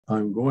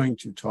I'm going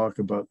to talk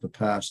about the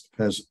past,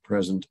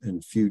 present,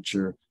 and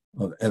future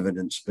of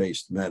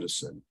evidence-based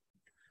medicine.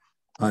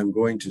 I'm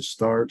going to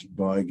start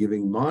by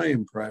giving my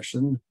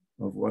impression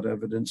of what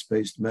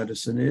evidence-based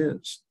medicine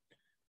is.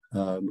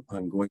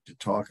 I'm going to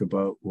talk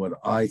about what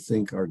I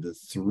think are the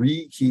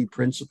three key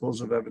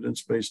principles of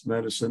evidence-based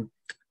medicine,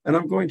 and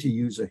I'm going to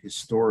use a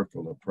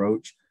historical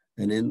approach.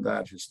 And in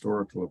that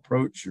historical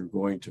approach, you're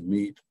going to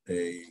meet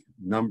a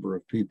number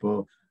of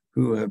people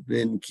who have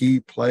been key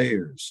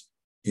players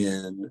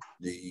in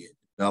the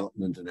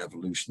development and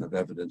evolution of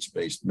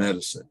evidence-based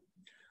medicine.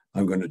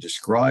 I'm going to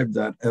describe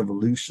that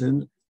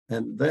evolution,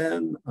 and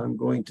then I'm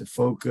going to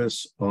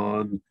focus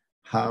on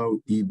how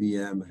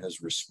EBM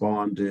has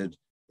responded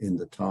in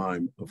the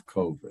time of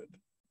COVID.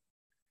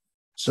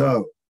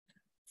 So,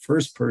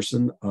 first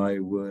person I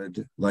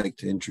would like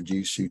to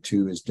introduce you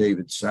to is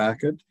David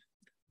Sackett.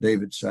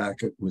 David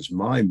Sackett was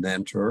my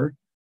mentor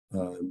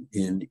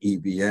in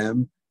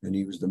EBM, and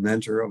he was the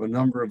mentor of a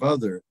number of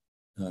other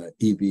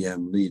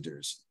EBM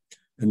leaders.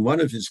 And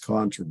one of his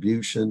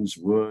contributions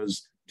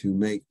was to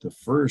make the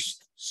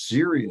first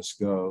serious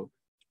go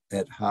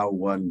at how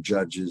one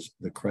judges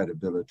the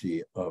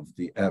credibility of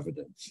the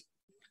evidence.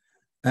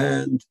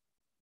 And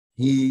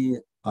he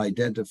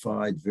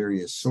identified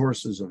various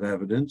sources of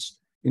evidence,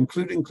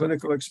 including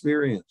clinical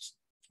experience.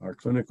 Our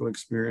clinical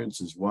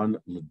experience is one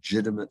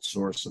legitimate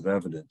source of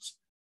evidence.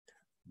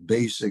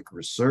 Basic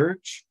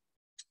research,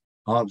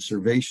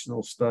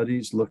 observational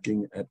studies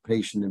looking at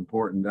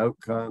patient-important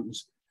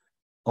outcomes,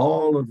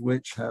 all of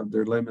which have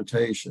their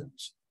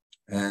limitations.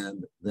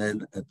 And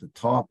then at the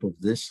top of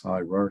this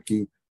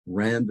hierarchy,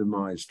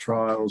 randomized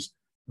trials,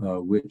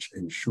 which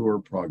ensure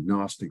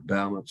prognostic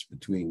balance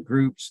between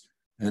groups,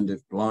 and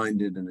if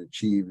blinded and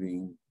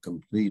achieving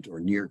complete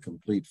or near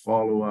complete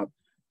follow-up,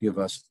 give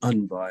us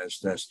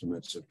unbiased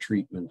estimates of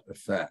treatment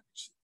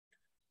effects.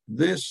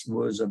 This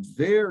was a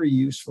very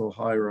useful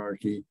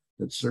hierarchy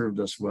that served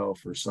us well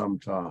for some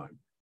time,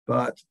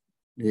 but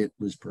it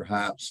was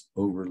perhaps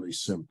overly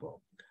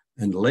simple.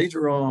 And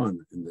later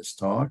on in this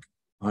talk,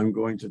 I'm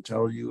going to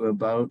tell you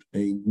about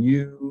a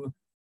new,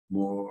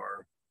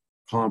 more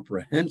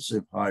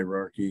comprehensive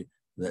hierarchy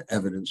that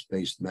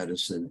evidence-based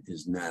medicine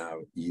is now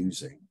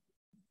using.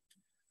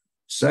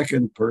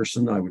 Second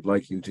person I would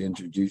like you to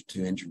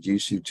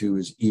introduce you to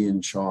is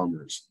Ian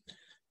Chalmers.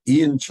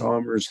 Ian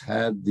Chalmers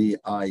had the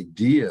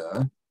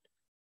idea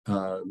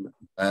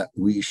that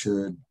we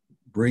should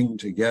bring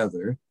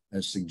together,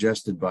 as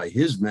suggested by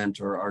his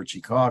mentor, Archie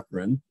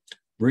Cochrane,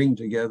 bring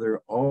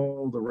together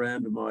all the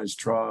randomized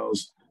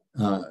trials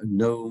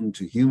known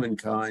to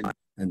humankind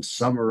and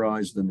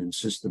summarize them in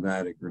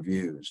systematic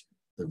reviews.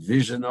 The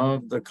vision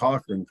of the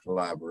Cochrane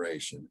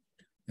collaboration.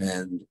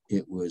 And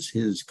it was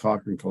his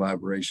Cochrane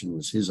collaboration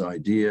was his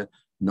idea,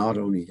 not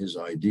only his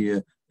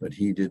idea, but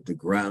he did the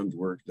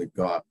groundwork that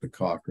got the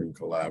Cochrane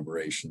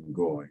collaboration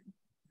going.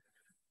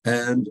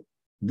 And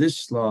this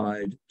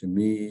slide, to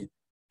me,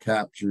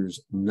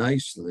 captures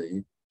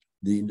nicely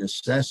the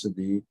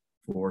necessity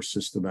for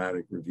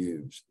systematic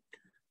reviews.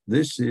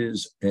 This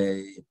is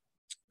a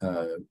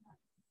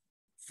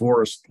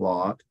forest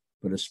plot,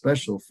 but a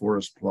special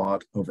forest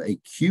plot of a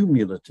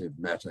cumulative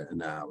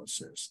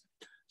meta-analysis.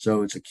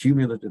 So it's a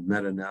cumulative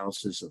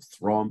meta-analysis of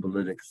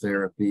thrombolytic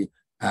therapy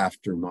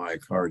after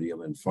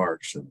myocardial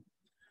infarction.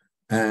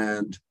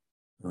 And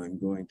I'm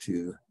going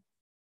to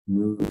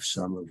move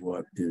some of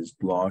what is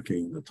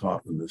blocking the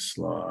top of the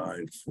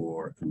slide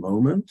for a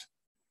moment.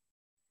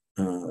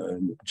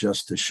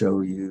 Just to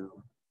show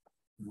you,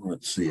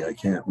 let's see, I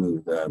can't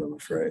move that, I'm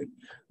afraid.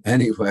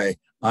 Anyway,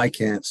 I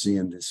can't see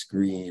in the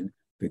screen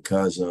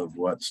because of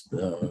what's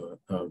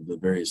of the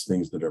various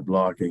things that are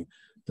blocking.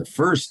 The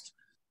first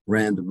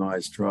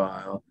randomized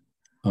trial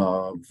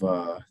of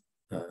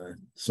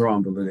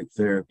thrombolytic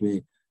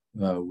therapy,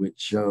 which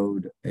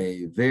showed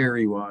a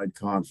very wide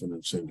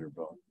confidence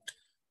interval.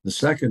 The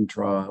second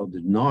trial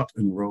did not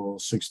enroll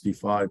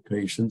 65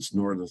 patients,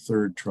 nor the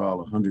third trial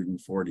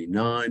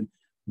 149.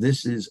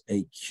 This is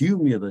a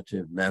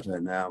cumulative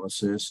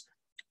meta-analysis,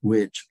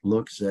 which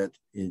looks at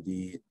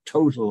the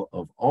total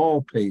of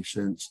all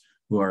patients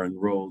who are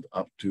enrolled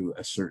up to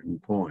a certain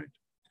point.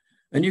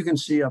 And you can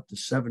see up to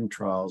 7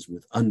 trials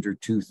with under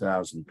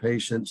 2,000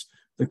 patients.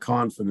 The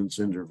confidence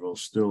interval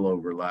still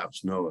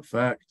overlaps no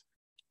effect.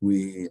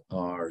 We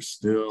are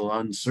still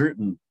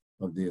uncertain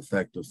of the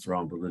effect of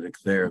thrombolytic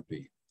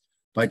therapy.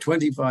 By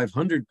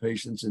 2,500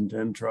 patients in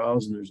 10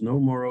 trials, and there's no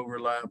more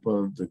overlap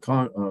of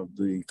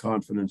the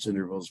confidence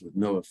intervals with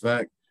no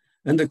effect.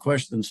 And the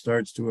question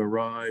starts to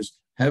arise,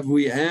 have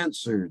we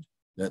answered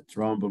that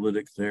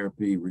thrombolytic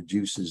therapy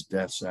reduces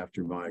deaths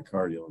after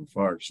myocardial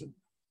infarction?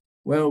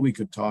 Well, we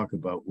could talk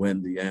about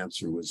when the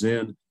answer was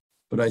in,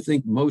 but I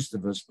think most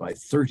of us by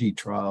 30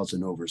 trials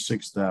and over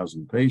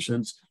 6,000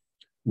 patients,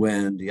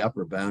 when the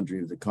upper boundary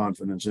of the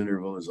confidence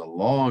interval is a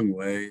long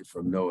way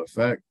from no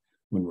effect,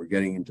 when we're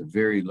getting into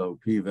very low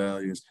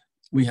p-values,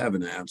 we have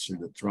an answer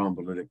that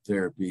thrombolytic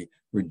therapy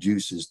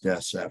reduces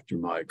deaths after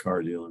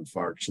myocardial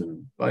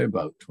infarction by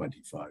about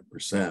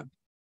 25%.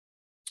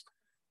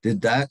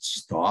 Did that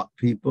stop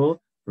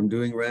people from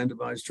doing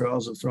randomized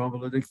trials of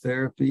thrombolytic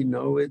therapy?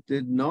 No, it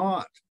did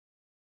not.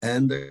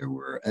 And there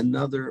were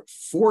another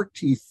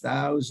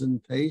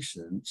 40,000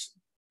 patients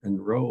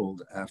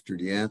enrolled after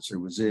the answer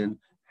was in,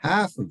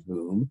 half of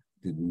whom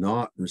did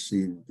not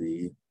receive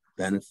the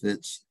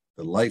benefits,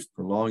 the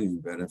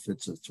life-prolonging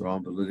benefits of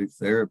thrombolytic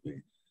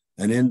therapy.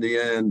 And in the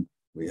end,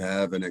 we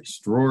have an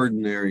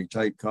extraordinary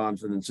tight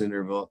confidence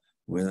interval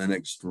with an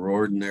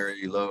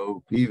extraordinary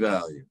low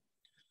p-value.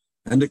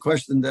 And the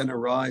question then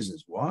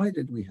arises, why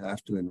did we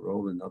have to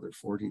enroll another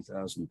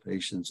 40,000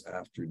 patients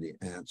after the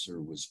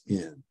answer was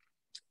in?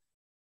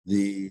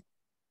 The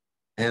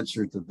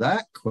answer to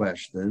that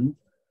question,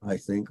 I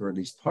think, or at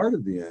least part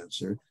of the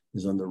answer,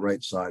 is on the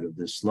right side of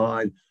this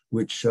slide,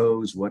 which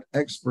shows what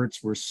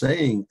experts were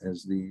saying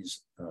as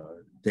these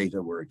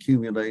data were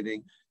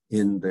accumulating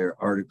in their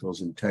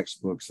articles and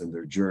textbooks and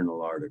their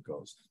journal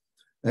articles.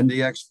 And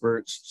the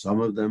experts, some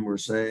of them were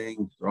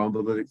saying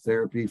thrombolytic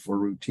therapy for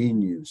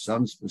routine use,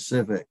 some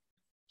specific,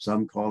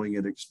 some calling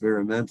it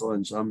experimental,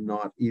 and some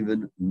not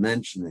even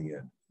mentioning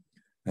it.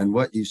 And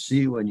what you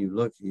see when you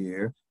look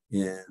here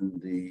in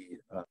the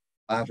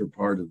latter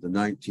part of the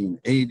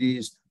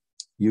 1980s,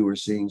 you were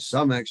seeing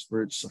some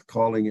experts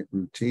calling it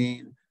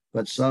routine,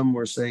 but some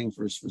were saying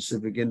for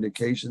specific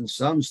indications,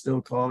 some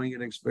still calling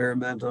it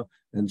experimental,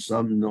 and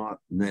some not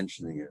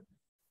mentioning it.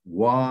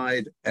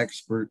 Wide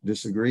expert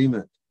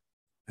disagreement.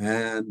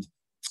 And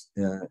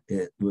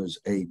it was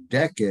a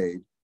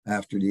decade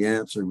after the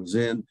answer was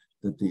in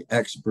that the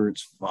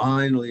experts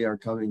finally are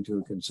coming to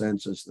a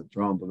consensus that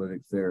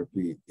thrombolytic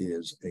therapy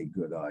is a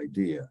good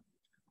idea.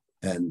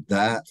 And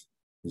that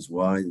is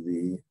why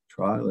the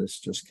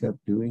trialists just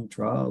kept doing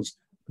trials,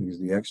 because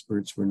the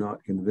experts were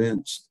not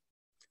convinced.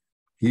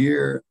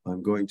 Here,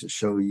 I'm going to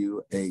show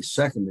you a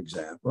second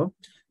example.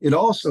 It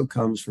also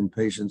comes from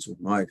patients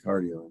with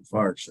myocardial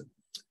infarction.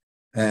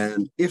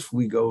 And if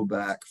we go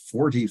back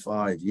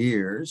 45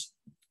 years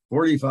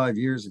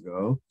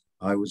ago,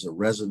 I was a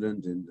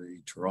resident in the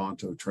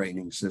Toronto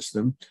training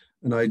system,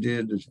 and I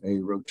did a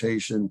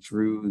rotation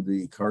through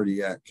the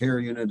cardiac care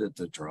unit at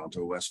the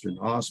Toronto Western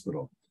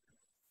Hospital.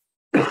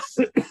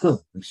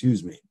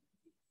 Excuse me.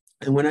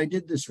 And when I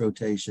did this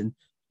rotation,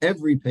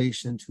 every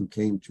patient who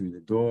came through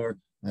the door,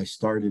 I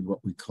started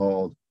what we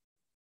called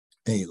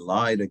a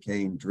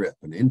lidocaine drip,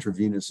 an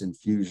intravenous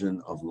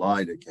infusion of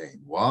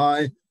lidocaine.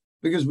 Why?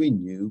 Because we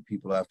knew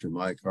people after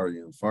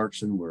myocardial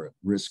infarction were at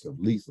risk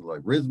of lethal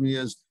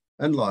arrhythmias,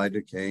 and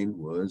lidocaine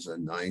was a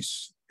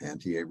nice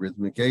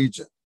antiarrhythmic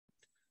agent.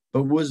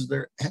 But was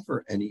there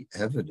ever any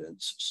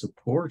evidence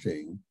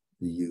supporting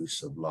the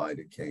use of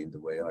lidocaine the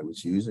way I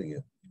was using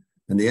it?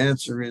 And the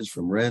answer is,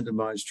 from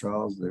randomized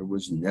trials, there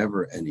was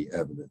never any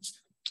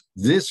evidence.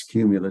 This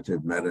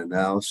cumulative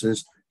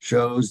meta-analysis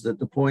shows that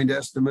the point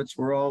estimates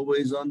were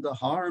always on the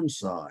harm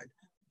side.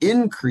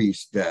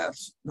 Increased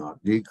deaths,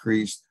 not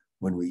decreased,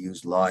 when we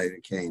used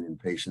lidocaine in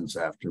patients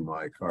after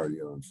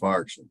myocardial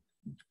infarction.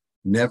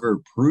 Never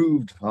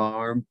proved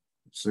harm,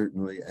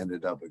 certainly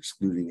ended up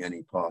excluding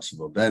any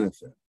possible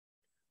benefit.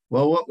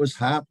 Well, what was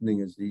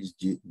happening as these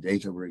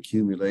data were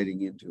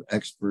accumulating into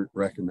expert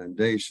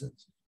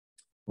recommendations?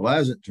 Well,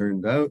 as it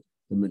turned out,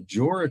 the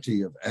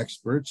majority of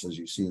experts, as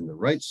you see in the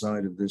right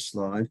side of this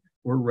slide,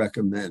 were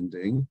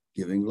recommending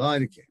giving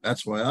lidocaine.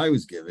 That's why I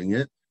was giving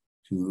it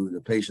to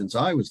the patients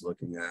I was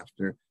looking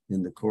after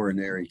in the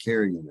coronary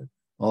care unit.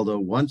 Although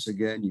once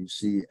again, you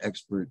see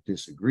expert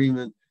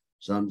disagreement,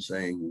 some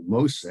saying,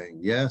 most saying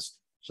yes,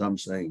 some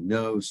saying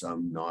no,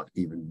 some not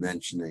even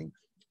mentioning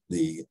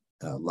the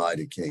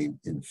lidocaine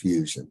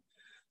infusion.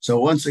 So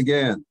once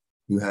again,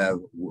 you have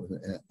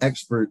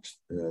expert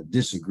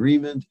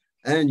disagreement,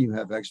 and you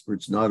have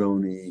experts not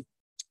only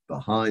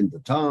behind the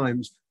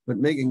times, but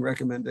making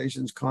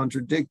recommendations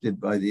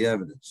contradicted by the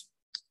evidence.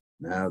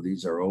 Now,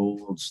 these are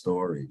old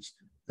stories.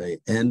 They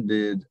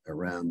ended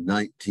around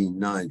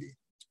 1990.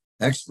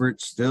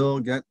 Experts still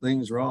get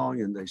things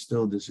wrong and they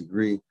still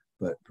disagree,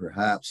 but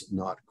perhaps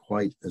not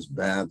quite as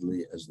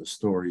badly as the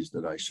stories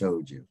that I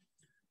showed you.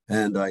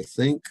 And I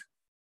think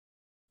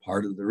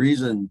part of the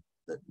reason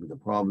that the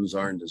problems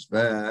aren't as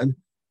bad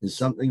is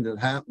something that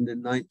happened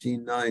in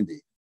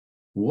 1990.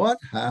 What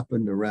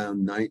happened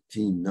around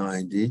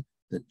 1990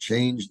 that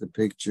changed the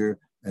picture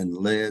and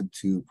led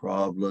to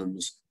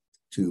problems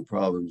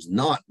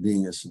not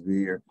being as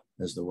severe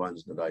as the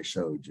ones that I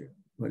showed you?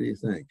 What do you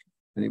think?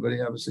 Anybody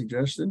have a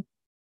suggestion?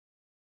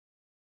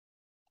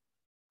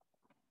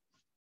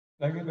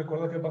 ¿Alguien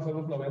recuerda qué pasó en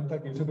los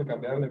 90 que hizo que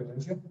cambiara la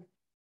evidencia?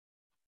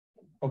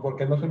 ¿O por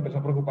qué no se empezó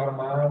a preocupar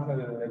más en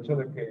el hecho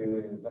de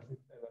que las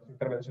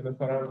intervenciones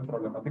fueran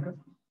problemáticas?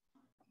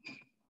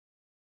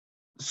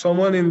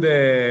 Someone in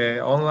the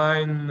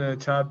online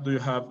chat, do you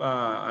have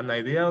an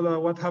idea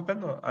of what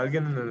happened?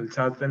 ¿Alguien en el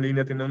chat en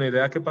línea tiene una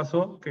idea qué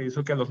pasó que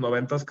hizo que en los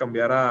 90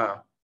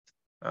 cambiara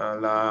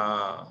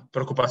la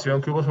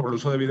preocupación que hubo sobre el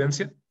uso de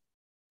evidencia?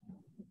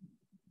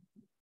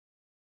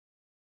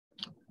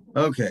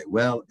 Okay,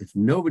 well, if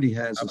nobody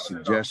has a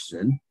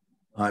suggestion,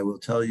 I will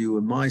tell you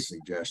my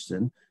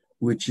suggestion,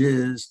 which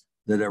is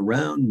that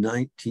around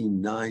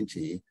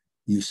 1990,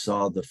 you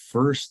saw the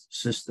first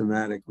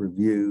systematic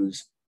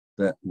reviews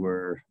that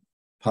were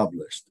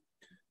published.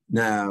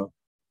 Now,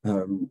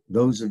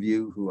 those of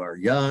you who are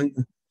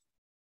young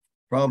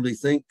probably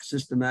think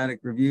systematic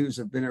reviews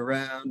have been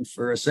around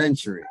for a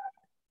century,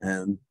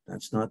 and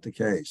that's not the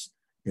case.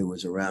 It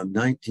was around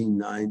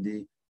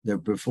 1990.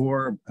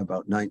 Before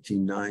about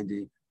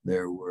 1990,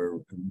 there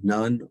were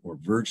none or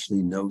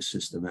virtually no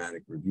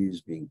systematic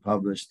reviews being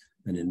published,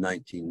 and in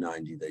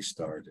 1990 they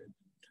started.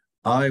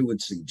 I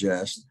would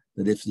suggest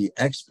that if the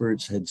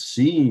experts had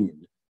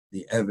seen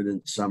the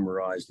evidence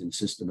summarized in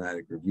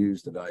systematic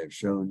reviews that I have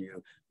shown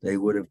you, they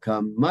would have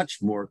come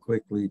much more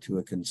quickly to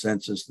a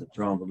consensus that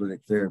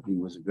thrombolytic therapy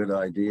was a good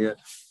idea,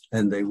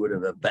 and they would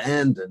have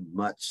abandoned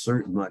much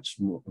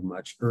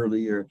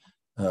earlier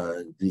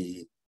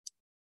the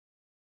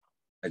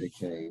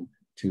lidocaine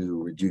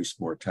to reduce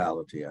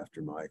mortality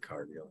after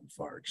myocardial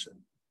infarction.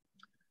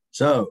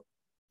 So,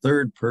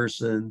 third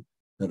person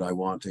that I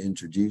want to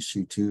introduce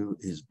you to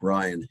is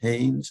Brian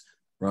Haynes.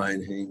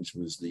 Brian Haynes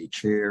was the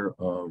chair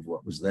of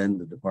what was then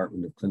the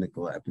Department of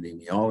Clinical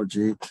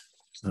Epidemiology,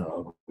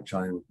 which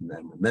I am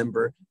a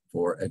member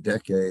for a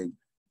decade,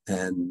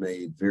 and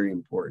made very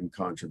important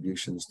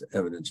contributions to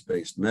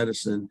evidence-based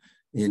medicine,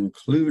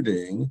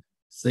 including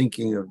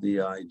thinking of the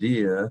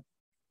idea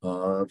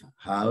of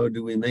how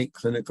do we make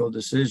clinical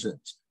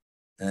decisions.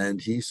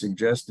 And he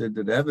suggested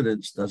that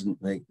evidence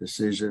doesn't make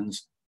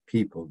decisions,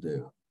 people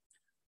do.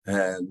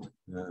 And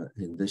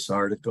in this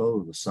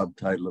article, the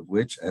subtitle of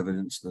which,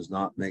 Evidence Does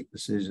Not Make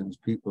Decisions,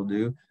 People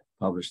Do,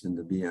 published in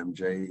the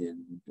BMJ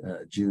in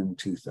June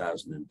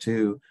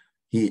 2002,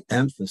 he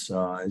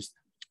emphasized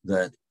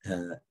that,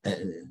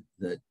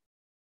 that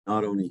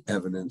not only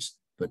evidence,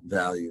 but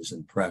values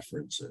and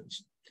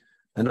preferences.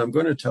 And I'm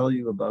going to tell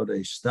you about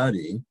a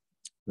study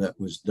that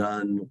was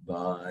done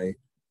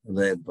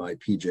led by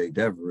P.J.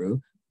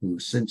 Devereux, who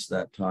since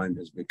that time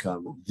has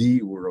become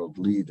the world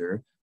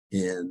leader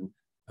in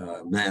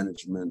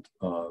management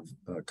of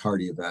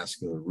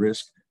cardiovascular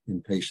risk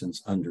in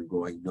patients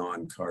undergoing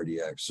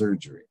non-cardiac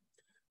surgery.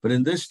 But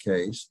in this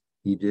case,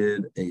 he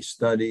did a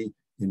study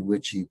in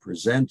which he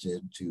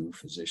presented to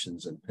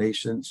physicians and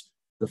patients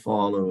the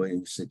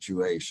following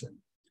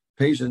situation.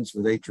 Patients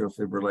with atrial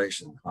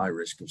fibrillation, high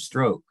risk of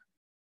stroke.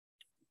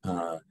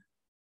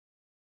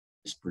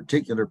 This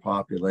particular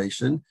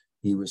population,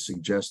 he was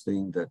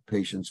suggesting that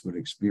patients would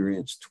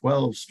experience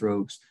 12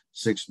 strokes,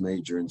 6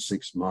 major and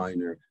 6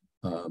 minor,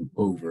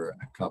 over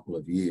a couple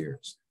of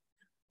years.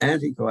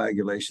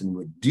 Anticoagulation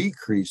would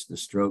decrease the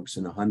strokes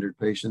in 100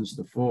 patients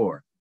to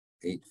 4,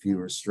 8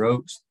 fewer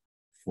strokes,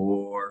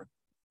 4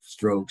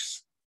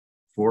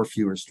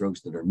 fewer strokes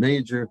that are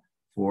major,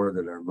 4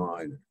 that are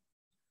minor.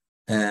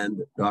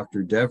 And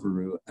Dr.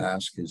 Devereux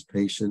asked his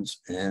patients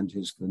and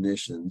his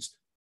clinicians,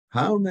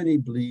 how many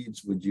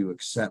bleeds would you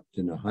accept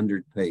in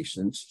 100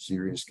 patients,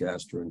 serious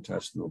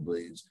gastrointestinal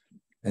bleeds,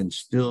 and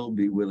still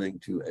be willing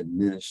to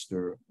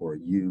administer or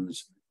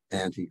use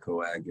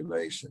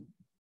anticoagulation?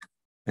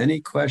 Any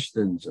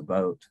questions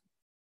about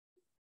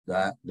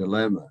that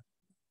dilemma?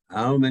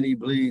 How many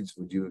bleeds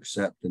would you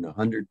accept in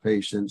 100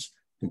 patients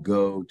to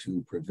go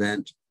to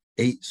prevent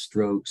 8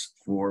 strokes,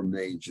 4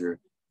 major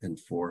and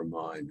 4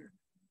 minor?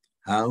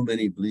 How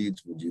many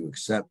bleeds would you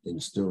accept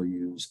and still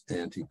use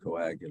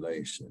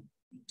anticoagulation?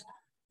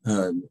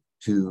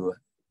 To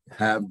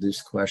have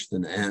this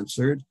question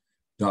answered,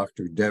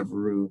 Dr.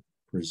 Devereux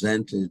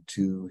presented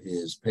to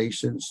his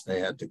patients. They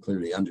had to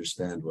clearly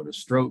understand what a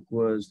stroke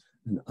was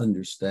and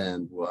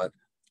understand what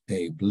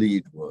a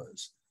bleed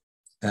was.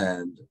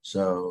 And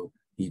so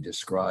he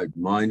described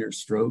minor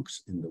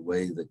strokes in the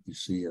way that you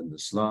see in the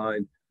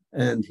slide,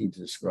 and he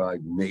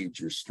described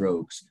major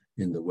strokes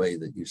in the way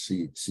that you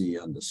see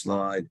on the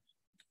slide.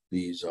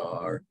 These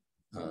are,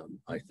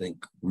 I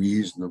think,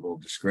 reasonable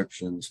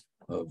descriptions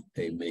of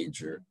a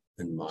major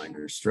and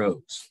minor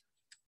strokes.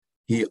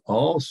 He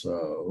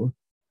also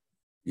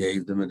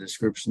gave them a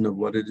description of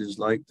what it is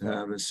like to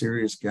have a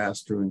serious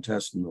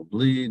gastrointestinal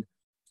bleed,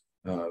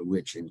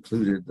 which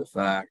included the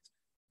fact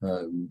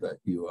that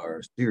you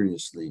are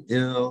seriously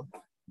ill,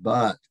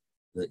 but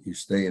that you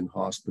stay in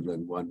hospital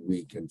in 1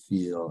 week and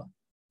feel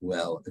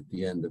well at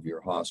the end of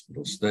your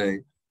hospital stay,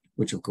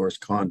 which of course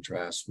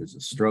contrasts with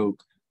a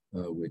stroke,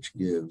 which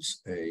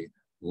gives a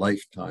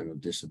lifetime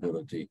of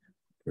disability,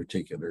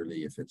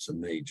 particularly if it's a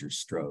major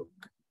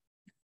stroke.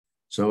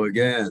 So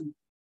again,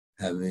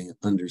 having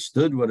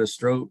understood what a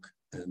stroke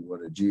and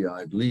what a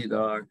GI bleed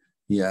are,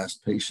 he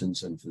asked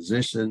patients and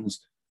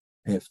physicians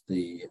if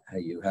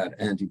you had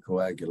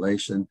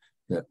anticoagulation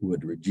that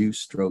would reduce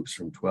strokes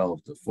from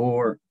 12 to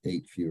 4,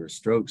 8 fewer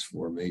strokes,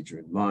 4 major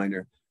and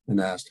minor, and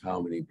asked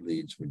how many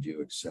bleeds would you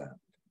accept.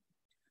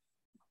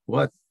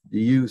 What do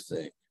you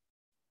think?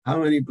 How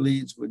many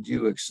bleeds would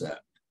you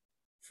accept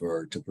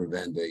to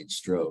prevent 8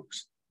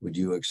 strokes? Would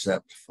you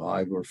accept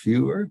 5 or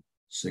fewer,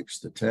 6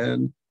 to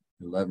 10,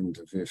 11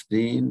 to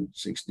 15,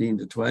 16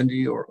 to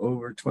 20, or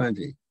over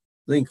 20?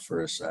 Think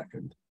for a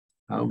second.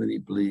 How many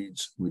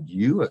bleeds would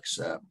you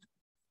accept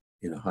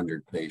in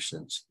 100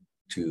 patients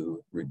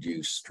to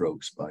reduce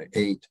strokes by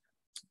 8,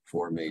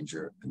 4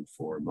 major and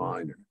 4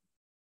 minor.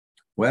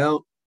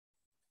 Well,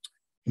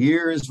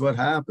 here is what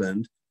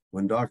happened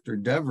when Dr.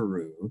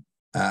 Devereux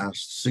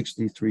asked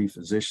 63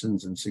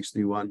 physicians and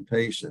 61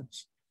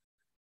 patients.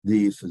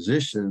 The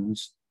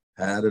physicians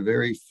had a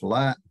very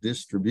flat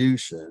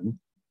distribution,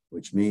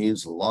 which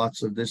means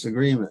lots of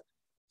disagreement.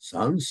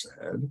 Some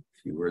said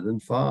fewer than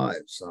 5,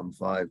 some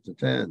 5 to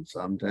 10,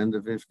 some 10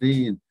 to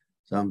 15,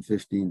 some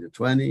 15 to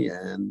 20,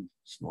 and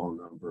small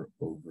number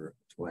over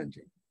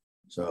 20.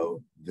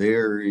 So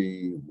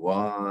very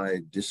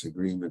wide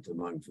disagreement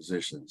among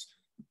physicians.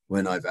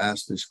 When I've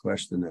asked this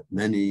question at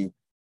many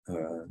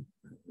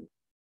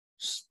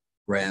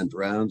grand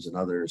rounds and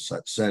other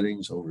such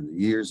settings over the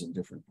years in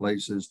different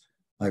places,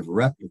 I've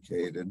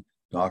replicated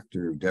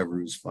Dr.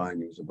 Devereux's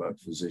findings about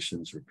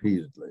physicians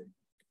repeatedly.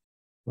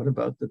 What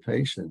about the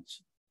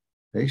patients?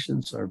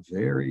 Patients are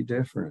very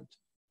different.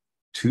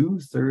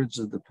 2/3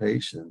 of the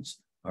patients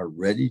are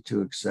ready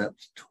to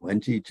accept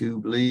 22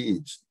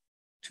 bleeds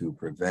to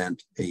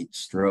prevent 8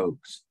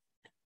 strokes.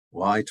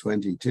 Why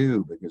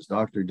 22? Because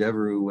Dr.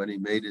 Devereux, when he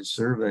made his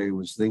survey,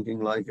 was thinking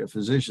like a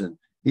physician.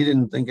 He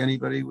didn't think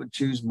anybody would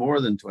choose more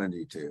than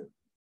 22.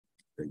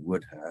 They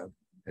would have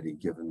had he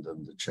given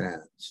them the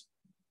chance.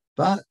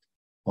 But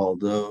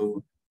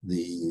although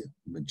the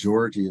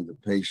majority of the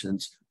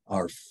patients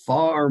are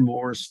far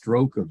more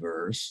stroke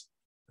averse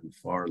and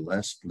far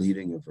less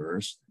bleeding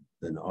averse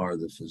than are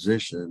the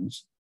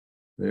physicians,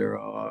 there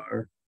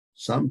are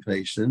some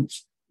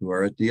patients who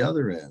are at the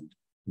other end,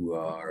 who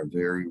are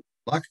very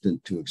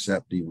reluctant to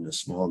accept even a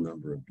small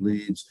number of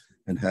bleeds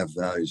and have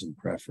values and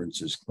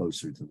preferences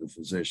closer to the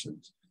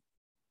physicians.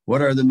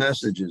 What are the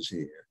messages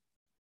here?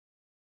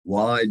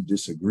 Wide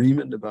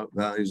disagreement about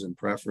values and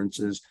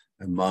preferences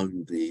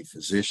among the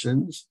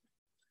physicians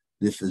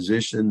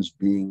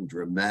being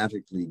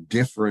dramatically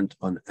different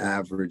on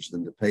average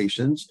than the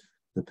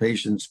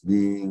patients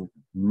being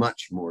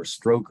much more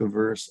stroke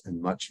averse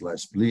and much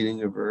less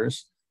bleeding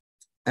averse,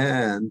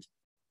 and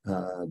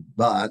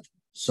but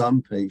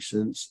some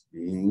patients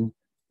being,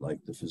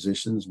 like the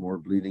physicians, more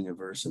bleeding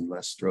averse and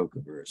less stroke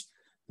averse.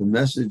 The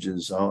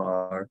messages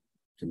are,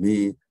 to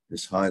me,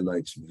 this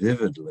highlights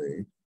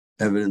vividly,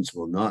 evidence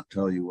will not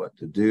tell you what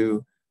to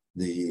do.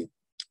 The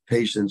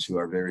patients who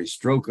are very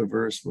stroke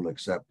averse will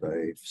accept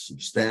a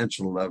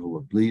substantial level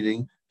of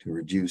bleeding to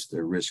reduce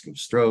their risk of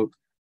stroke.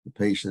 The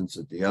patients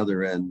at the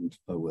other end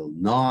will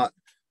not.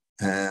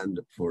 And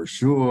for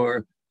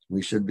sure,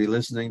 we should be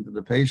listening to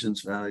the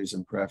patient's values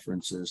and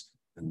preferences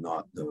and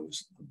not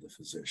those of the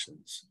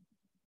physicians.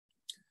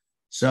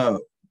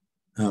 So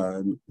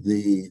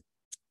the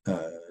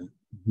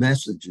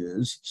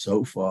messages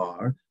so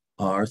far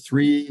are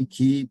 3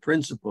 key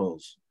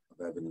principles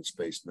of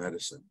evidence-based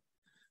medicine.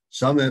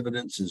 Some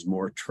evidence is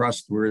more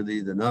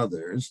trustworthy than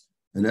others,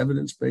 and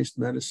evidence-based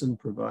medicine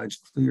provides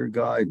clear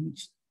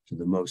guidance to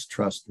the most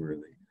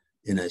trustworthy.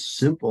 In a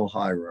simple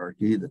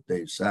hierarchy that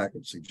Dave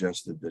Sackett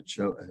suggested that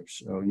have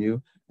shown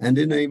you, and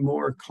in a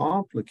more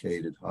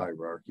complicated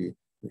hierarchy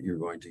that you're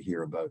going to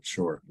hear about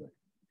shortly.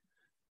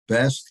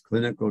 Best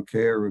clinical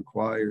care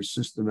requires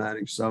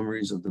systematic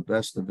summaries of the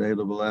best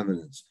available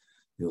evidence.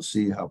 You'll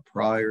see how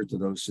prior to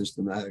those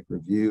systematic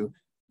review,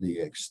 the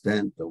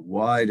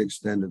wide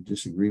extent of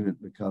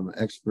disagreement become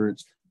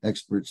experts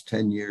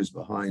 10 years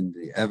behind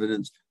the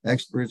evidence,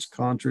 experts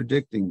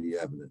contradicting the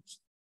evidence.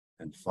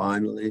 And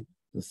finally,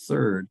 the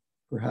third,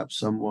 perhaps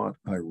somewhat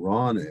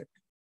ironic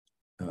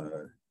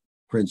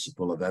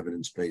principle of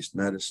evidence-based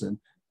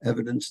medicine,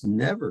 evidence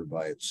never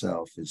by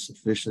itself is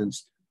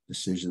sufficient.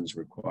 Decisions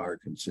require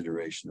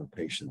consideration of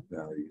patient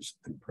values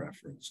and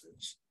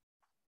preferences.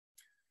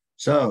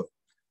 So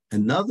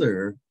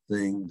another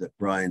thing that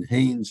Brian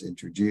Haynes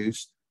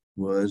introduced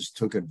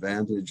took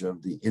advantage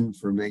of the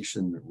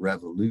information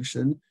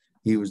revolution.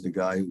 He was the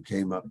guy who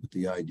came up with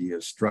the idea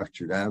of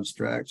structured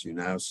abstracts. You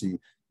now see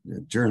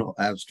journal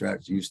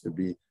abstracts used to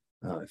be,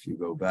 if you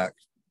go back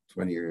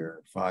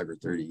 25 or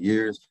 30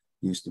 years,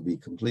 used to be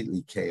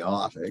completely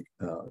chaotic.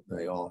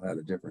 They all had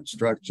a different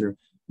structure.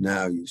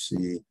 Now you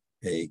see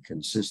a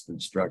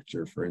consistent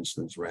structure. For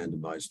instance,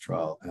 randomized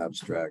trial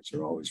abstracts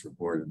are always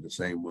reported the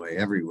same way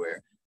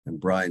everywhere. And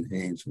Brian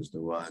Haynes was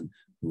the one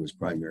who was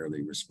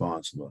primarily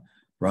responsible.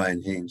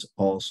 Brian Haynes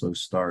also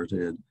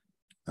started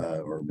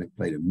or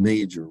played a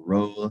major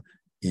role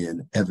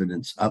in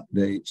evidence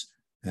updates.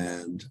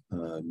 And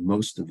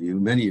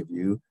many of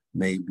you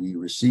may be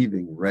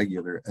receiving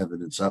regular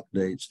evidence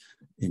updates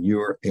in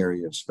your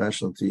area of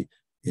specialty.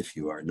 If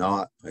you are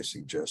not, I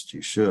suggest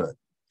you should.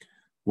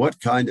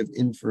 What kind of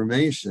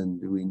information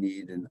do we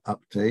need in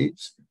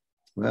updates?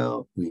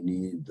 Well, we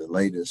need the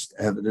latest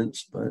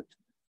evidence, but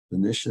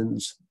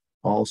clinicians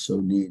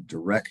also need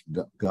direct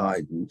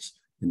guidance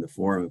in the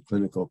form of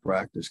clinical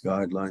practice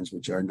guidelines,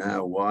 which are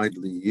now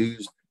widely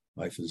used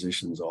by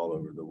physicians all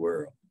over the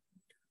world.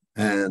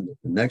 And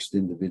the next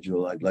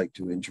individual I'd like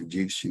to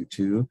introduce you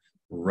to,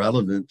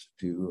 relevant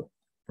to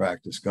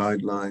practice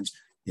guidelines,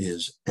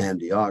 is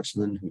Andy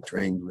Oxman, who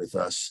trained with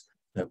us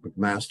at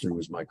McMaster,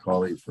 was my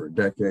colleague for a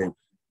decade,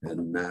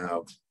 and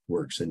now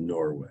works in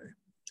Norway.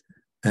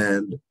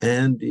 And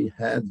Andy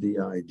had the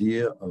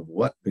idea of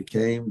what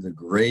became the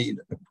grade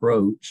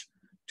approach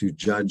to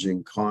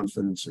judging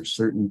confidence or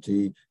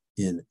certainty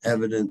in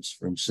evidence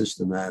from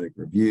systematic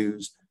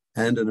reviews,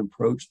 and an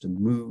approach to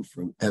move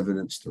from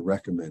evidence to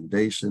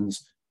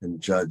recommendations and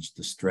judge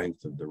the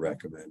strength of the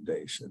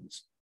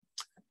recommendations.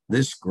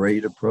 This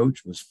grade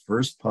approach was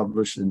first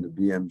published in the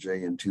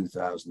BMJ in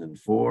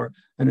 2004,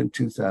 and in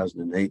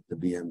 2008, the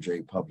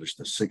BMJ published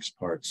a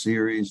 6-part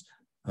series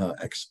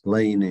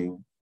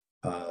explaining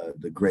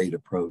the grade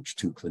approach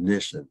to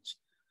clinicians.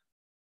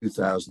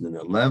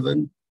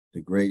 2011,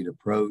 the grade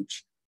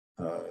approach,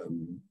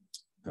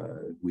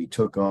 we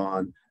took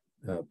on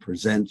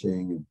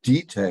presenting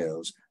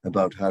details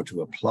about how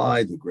to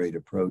apply the grade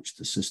approach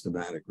to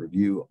systematic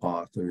review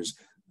authors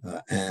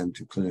and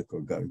to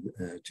clinical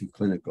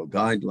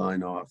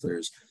guideline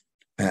authors,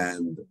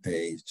 and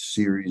a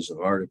series of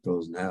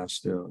articles, now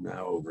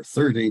over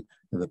 30,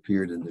 have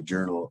appeared in the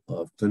Journal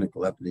of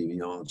Clinical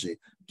Epidemiology,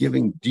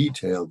 giving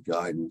detailed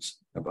guidance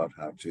about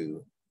how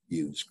to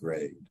use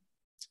grade.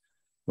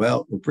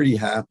 Well, we're pretty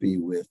happy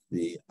with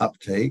the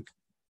uptake.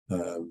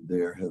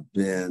 There have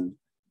been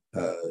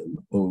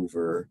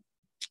over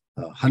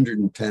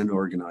 110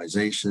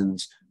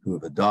 organizations who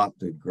have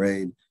adopted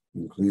grade,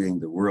 including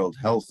the World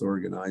Health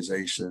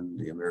Organization,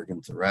 the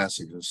American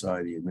Thoracic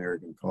Society,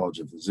 American College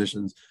of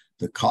Physicians,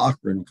 the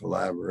Cochrane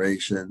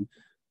Collaboration,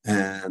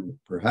 and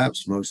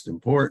perhaps most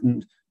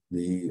important,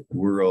 the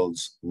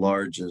world's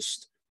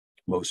largest,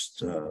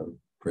 most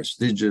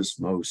prestigious,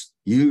 most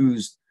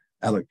used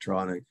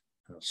electronic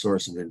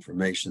source of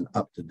information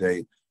up to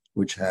date,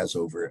 which has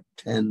over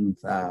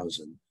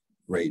 10,000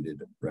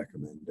 graded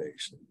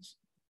recommendations.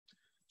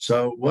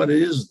 So what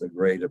is the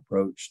grade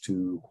approach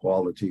to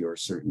quality or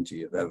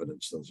certainty of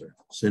evidence? Those are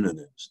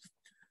synonyms.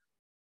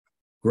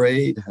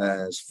 Grade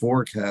has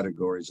 4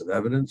 categories of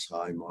evidence: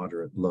 high,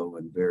 moderate, low,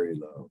 and very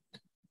low.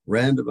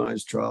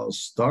 Randomized trials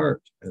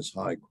start as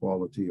high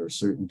quality or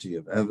certainty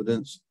of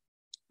evidence,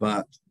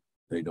 but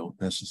they don't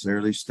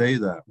necessarily stay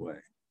that way.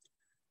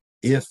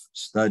 If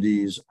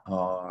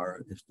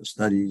the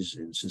studies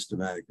in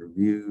systematic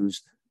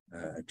reviews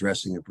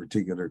addressing a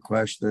particular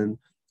question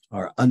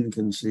are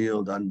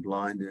unconcealed,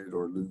 unblinded,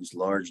 or lose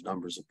large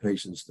numbers of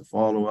patients to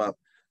follow up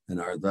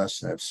and are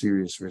thus have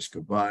serious risk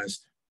of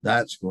bias,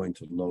 that's going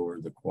to lower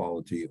the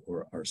quality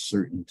or our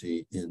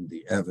certainty in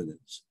the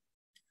evidence.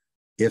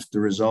 If the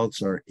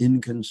results are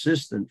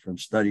inconsistent from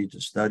study to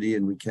study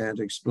and we can't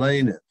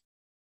explain it,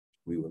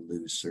 we will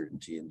lose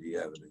certainty in the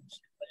evidence.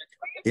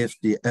 If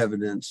the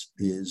evidence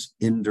is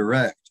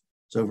indirect,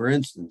 so for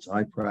instance,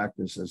 I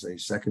practice as a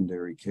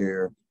secondary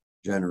care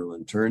general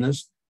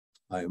internist.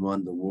 I am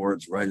on the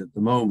wards right at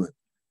the moment.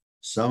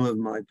 Some of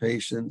my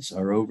patients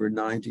are over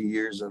 90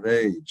 years of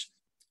age.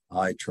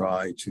 I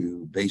try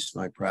to base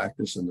my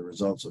practice on the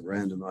results of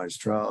randomized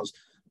trials,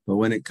 but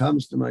when it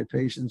comes to my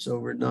patients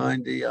over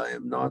 90, I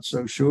am not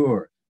so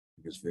sure,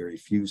 because very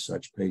few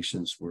such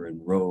patients were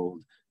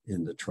enrolled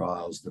in the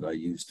trials that I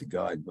use to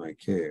guide my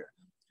care.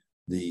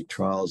 The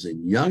trials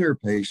in younger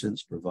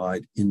patients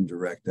provide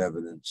indirect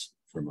evidence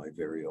for my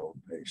very old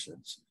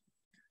patients.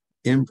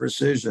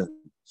 Imprecision,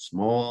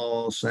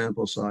 small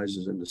sample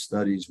sizes in the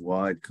studies,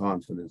 wide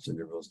confidence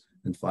intervals,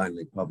 and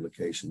finally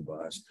publication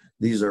bias.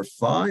 These are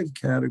 5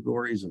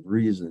 categories of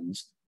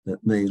reasons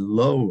that may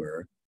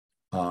lower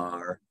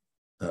our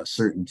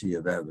certainty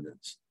of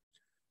evidence.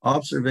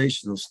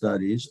 Observational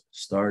studies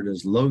start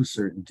as low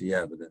certainty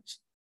evidence.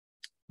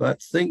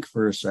 But think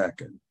for a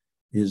second,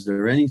 is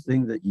there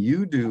anything that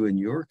you do in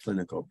your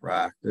clinical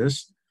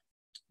practice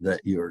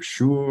that you're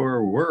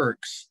sure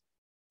works,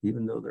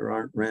 even though there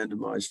aren't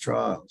randomized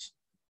trials?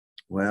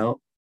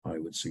 Well, I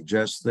would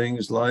suggest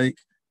things like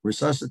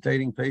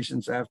resuscitating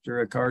patients after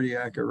a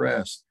cardiac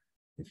arrest.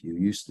 If you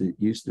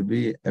used to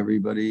be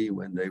everybody,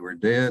 when they were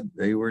dead,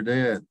 they were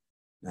dead.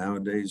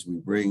 Nowadays, we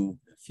bring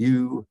a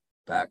few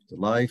back to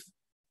life,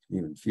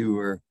 even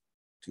fewer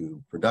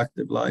to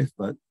productive life,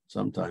 but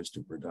sometimes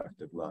to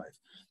productive life.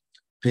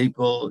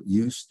 People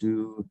used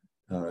to,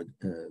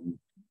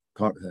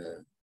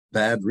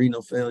 bad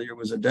renal failure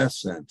was a death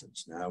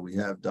sentence. Now we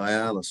have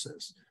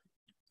dialysis.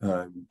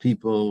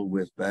 People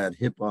with bad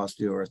hip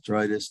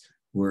osteoarthritis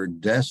were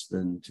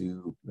destined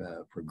to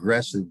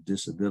progressive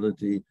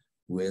disability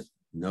with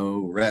no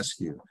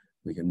rescue.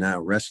 We can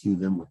now rescue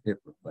them with hip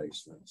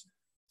replacements.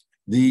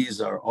 These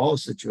are all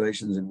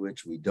situations in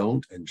which we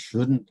don't and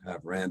shouldn't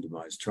have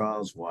randomized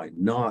trials. Why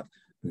not?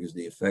 Because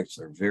the effects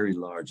are very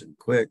large and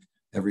quick.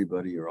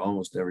 Everybody or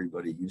almost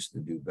everybody used to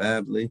do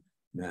badly.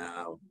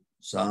 Now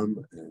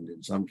some, and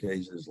in some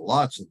cases,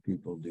 lots of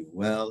people do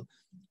well.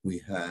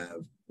 We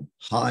have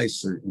high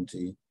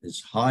certainty,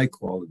 it's high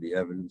quality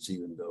evidence,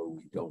 even though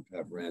we don't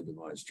have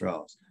randomized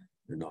trials.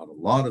 There are not a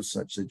lot of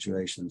such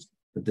situations,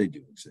 but they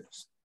do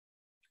exist.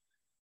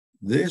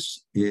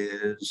 This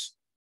is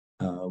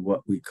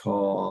what we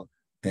call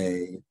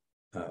a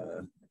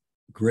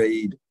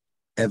grade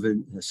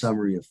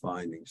summary of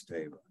findings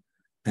table.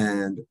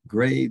 And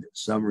grade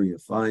summary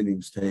of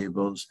findings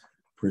tables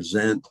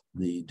present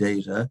the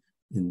data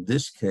in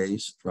this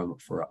case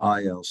for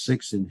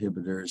IL-6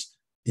 inhibitors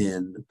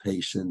in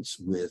patients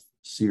with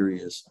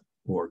serious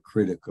or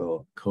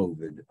critical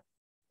COVID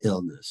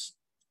illness.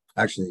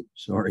 Actually,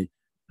 sorry,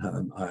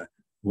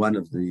 one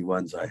of the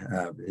ones I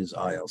have is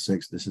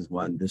IL-6. This is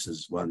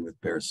one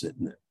with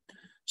baricitinib.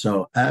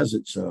 So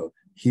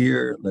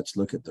here, let's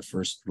look at the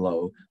first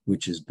flow,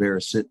 which is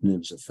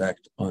baricitinib's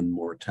effect on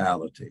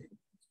mortality.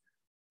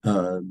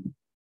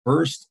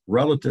 First,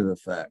 relative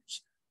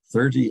effects,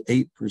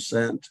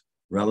 38%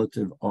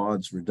 relative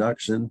odds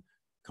reduction,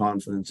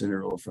 confidence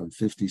interval from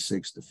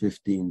 56 to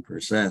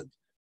 15%,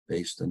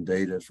 based on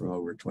data from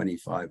over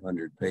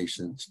 2,500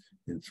 patients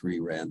in 3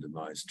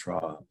 randomized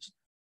trials.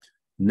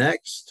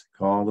 Next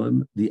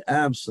column, the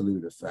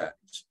absolute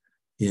effects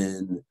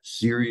in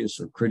serious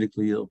or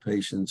critically ill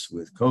patients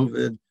with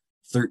COVID,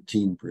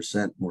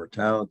 13%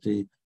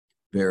 mortality.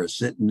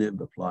 Baricitinib,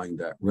 applying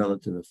that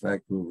relative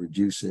effect, will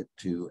reduce it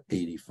to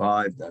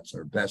 85. That's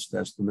our best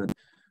estimate.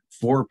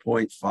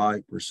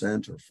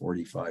 4.5% or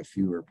 45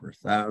 fewer per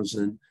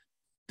 1,000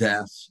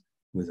 deaths,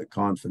 with a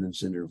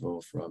confidence interval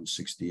from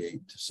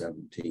 68 to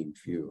 17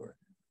 fewer.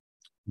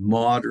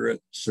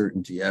 Moderate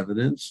certainty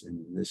evidence,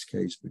 in this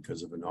case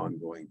because of an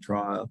ongoing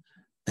trial,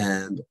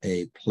 and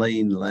a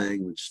plain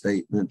language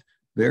statement.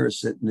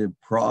 Baricitinib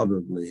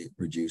probably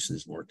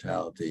reduces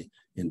mortality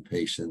in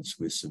patients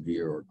with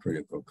severe or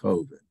critical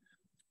COVID.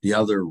 The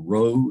other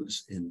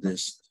rows in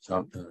this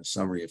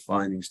summary of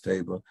findings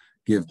table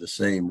give the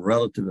same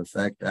relative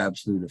effect,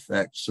 absolute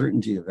effect,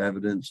 certainty of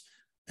evidence,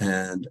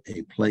 and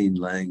a plain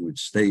language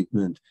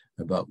statement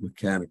about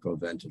mechanical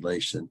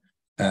ventilation,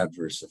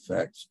 adverse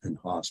effects, and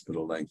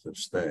hospital length of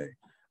stay.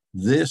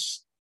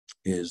 This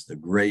is the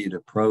GRADE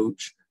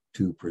approach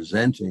to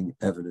presenting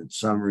evidence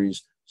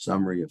summaries,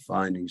 summary of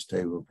findings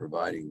table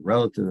providing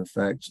relative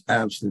effects,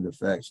 absolute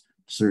effects,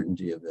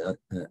 certainty of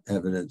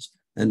evidence,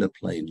 and a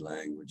plain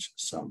language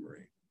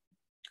summary.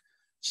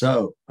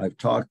 So I've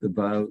talked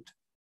about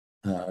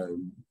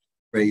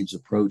GRADE's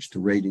approach to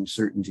rating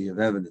certainty of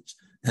evidence.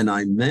 And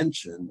I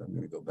mentioned, I'm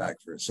going to go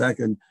back for a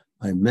second,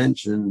 I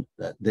mentioned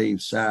that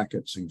Dave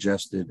Sackett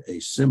suggested a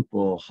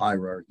simple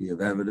hierarchy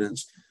of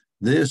evidence.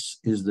 This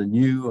is the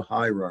new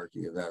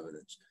hierarchy of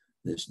evidence.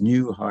 This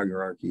new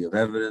hierarchy of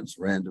evidence,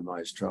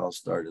 randomized trials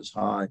start as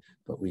high,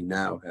 but we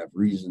now have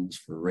reasons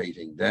for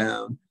rating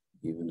down,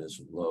 even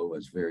as low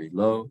as very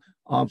low.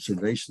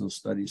 Observational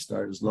studies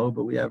start as low,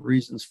 but we have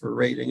reasons for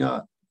rating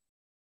up.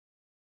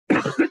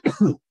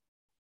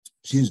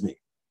 Excuse me.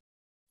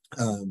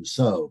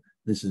 So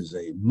this is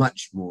a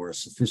much more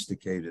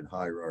sophisticated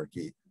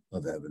hierarchy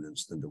of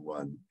evidence than the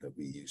one that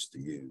we used to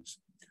use.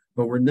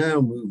 But we're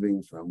now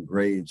moving from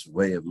GRADE's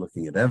way of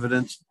looking at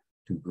evidence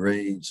to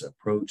GRADE's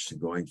approach to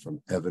going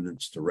from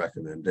evidence to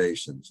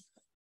recommendations.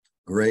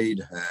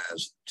 GRADE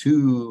has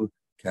 2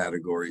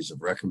 categories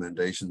of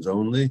recommendations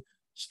only,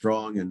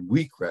 strong and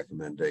weak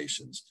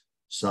recommendations.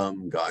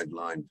 Some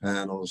guideline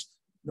panels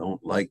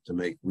don't like to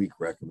make weak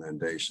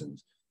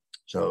recommendations.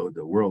 So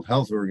the World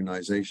Health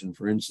Organization,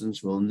 for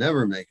instance, will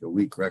never make a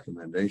weak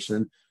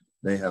recommendation.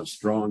 They have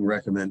strong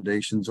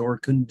recommendations or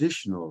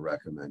conditional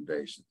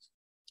recommendations.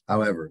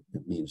 However,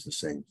 it means the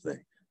same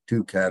thing.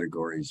 2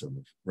 categories of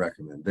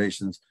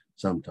recommendations.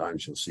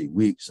 Sometimes you'll see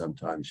weak,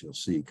 sometimes you'll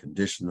see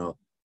conditional.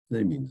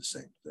 They mean the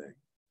same thing.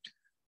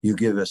 You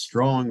give a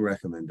strong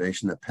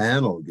recommendation, a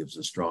panel gives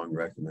a strong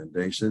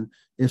recommendation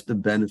if the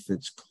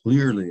benefits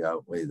clearly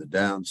outweigh the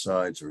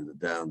downsides or the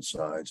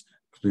downsides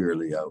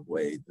clearly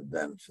outweigh the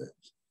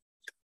benefits.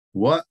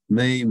 What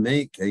may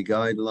make a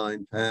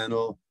guideline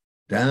panel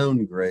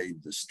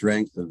downgrade the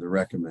strength of the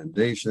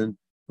recommendation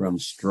from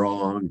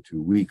strong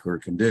to weak or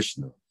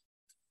conditional?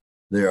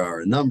 There are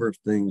a number of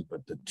things,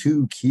 but the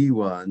 2 key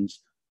ones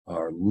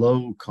are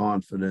low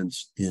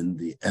confidence in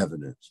the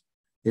evidence.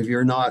 If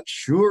you're not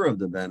sure of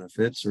the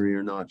benefits or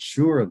you're not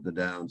sure of the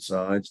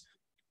downsides,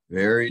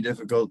 very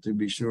difficult to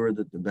be sure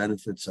that the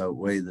benefits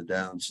outweigh the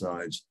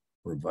downsides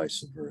or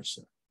vice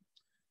versa.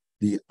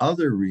 The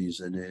other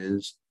reason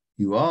is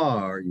you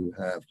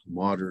have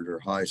moderate or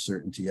high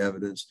certainty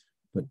evidence,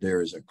 but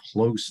there is a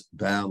close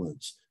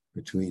balance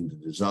between the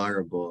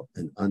desirable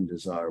and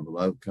undesirable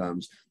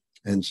outcomes.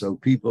 And so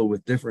people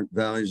with different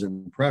values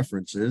and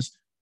preferences,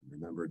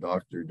 remember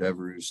Dr.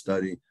 Devereux's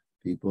study,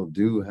 people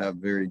do have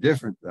very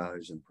different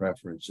values and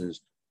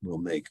preferences, will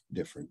make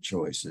different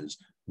choices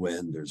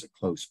when there's a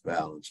close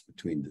balance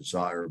between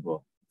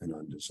desirable and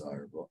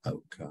undesirable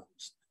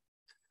outcomes.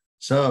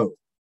 So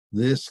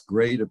this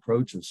GRADE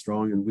approach of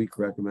strong and weak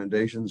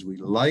recommendations, we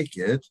like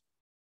it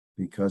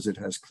because it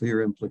has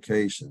clear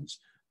implications.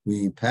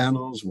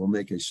 Panels will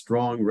make a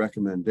strong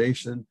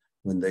recommendation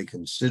when they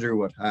consider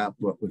what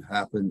would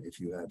happen if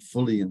you had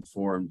fully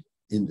informed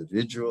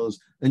individuals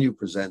and you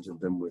presented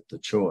them with the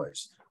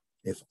choice.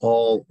 If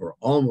all or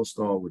almost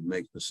all would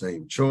make the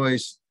same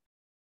choice,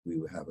 we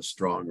would have a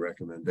strong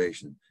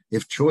recommendation.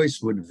 If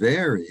choice would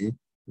vary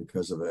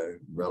because of a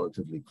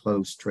relatively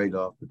close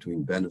trade-off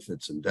between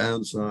benefits and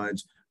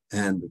downsides,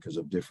 and because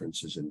of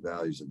differences in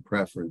values and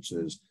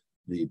preferences,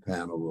 the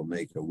panel will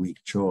make a weak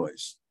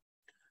choice.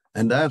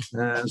 And that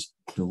has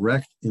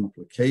direct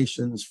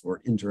implications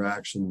for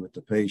interaction with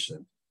the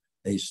patient.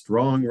 A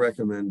strong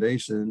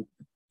recommendation,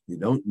 you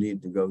don't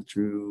need to go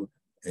through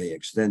an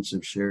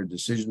extensive shared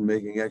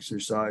decision-making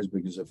exercise,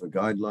 because if a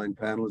guideline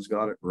panel has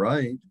got it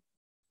right,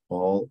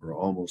 all or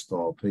almost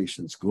all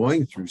patients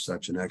going through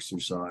such an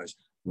exercise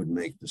would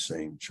make the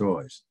same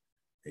choice.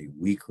 A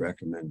weak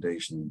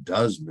recommendation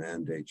does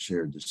mandate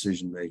shared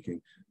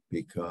decision-making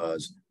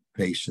because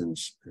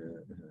patients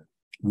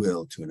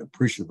will, to an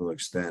appreciable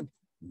extent,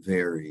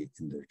 vary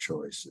in their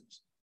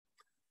choices.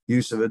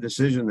 Use of a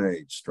decision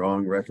aid.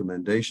 Strong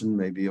recommendation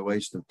may be a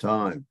waste of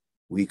time.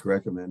 Weak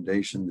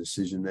recommendation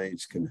decision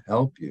aids can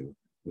help you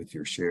with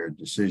your shared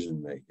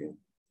decision making.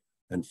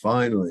 And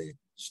finally,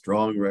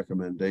 strong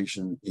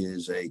recommendation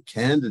is a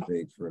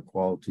candidate for a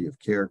quality of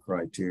care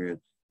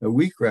criterion. A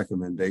weak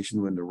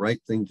recommendation, when the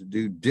right thing to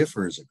do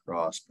differs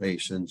across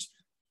patients,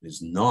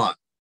 is not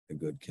a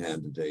good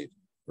candidate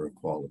for a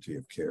quality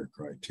of care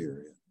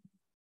criterion.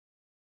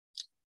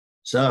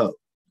 So,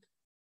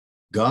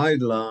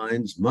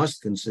 guidelines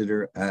must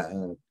consider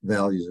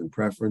values and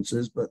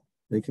preferences, but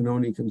they can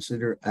only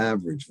consider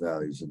average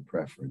values and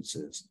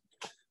preferences.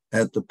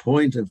 At the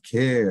point of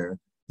care,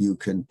 you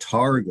can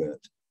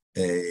target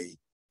a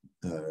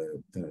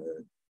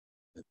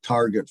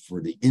target for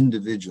the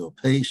individual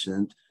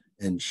patient,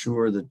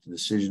 ensure that the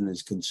decision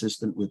is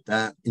consistent with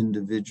that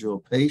individual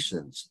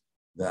patient's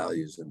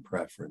values and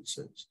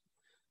preferences.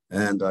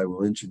 And I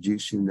will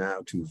introduce you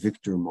now to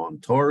Victor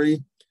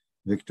Montori.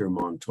 Victor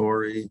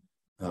Montori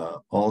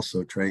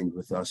also trained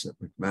with us at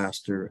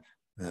McMaster,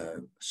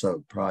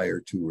 so prior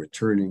to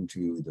returning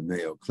to the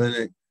Mayo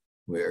Clinic,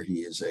 where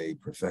he is a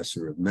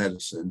professor of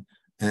medicine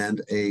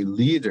and a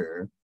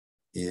leader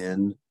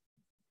in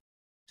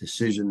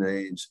decision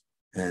aids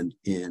and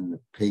in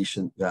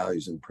patient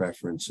values and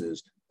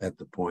preferences at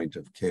the point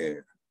of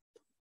care.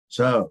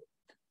 So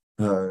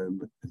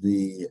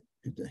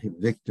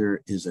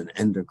Victor is an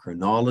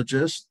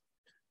endocrinologist,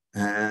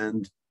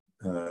 and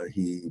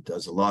he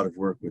does a lot of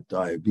work with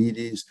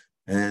diabetes,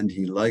 and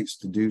he likes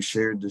to do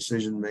shared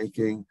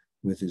decision-making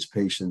with his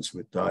patients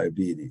with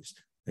diabetes.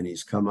 And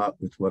he's come up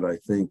with what I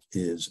think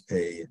is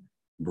a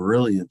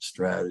brilliant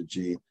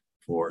strategy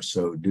for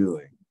so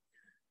doing.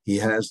 He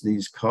has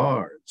these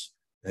cards,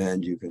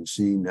 and you can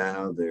see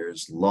now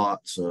there's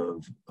lots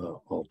of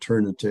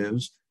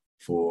alternatives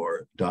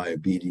for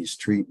diabetes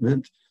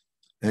treatment.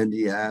 And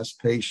he asks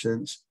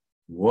patients,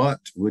 what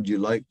would you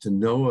like to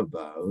know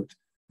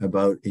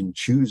about in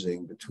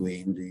choosing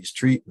between these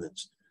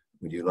treatments?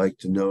 Would you like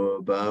to know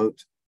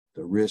about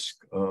the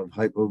risk of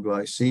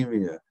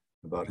hypoglycemia,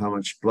 about how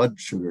much blood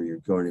sugar you're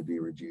going to be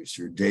reduced,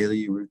 your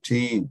daily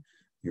routine,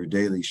 your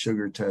daily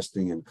sugar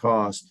testing and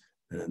cost,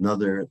 and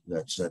another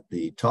that's at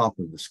the top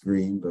of the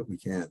screen, but we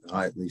can't,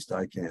 at least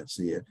I can't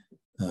see it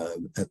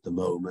at the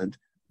moment,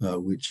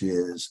 which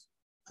is,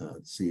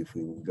 let's see if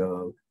we can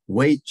go,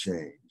 weight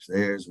change.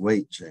 There's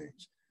weight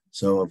change.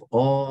 So of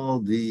all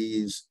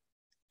these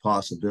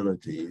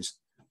possibilities,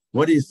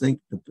 what do you think?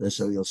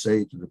 So you'll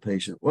say to the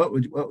patient, what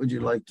would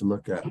you like to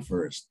look at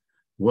first?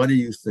 What do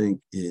you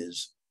think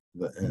is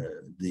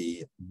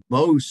the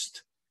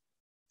most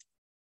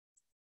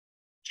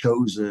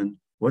chosen?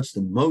 What's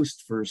the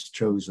most first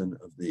chosen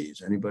of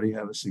these? Anybody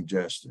have a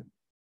suggestion?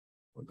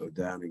 We'll go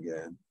down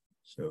again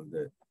so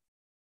that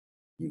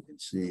you can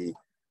see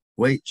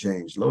weight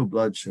change, low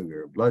blood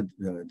sugar,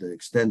 the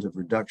extent of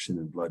reduction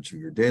in blood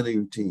sugar, daily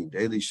routine,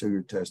 daily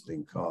sugar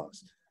testing,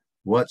 cost.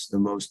 What's the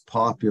most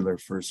popular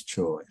first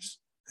choice?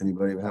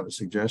 Anybody have a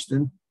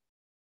suggestion?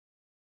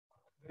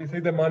 You say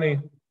the money.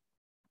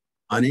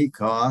 Money,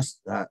 cost,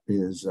 that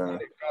is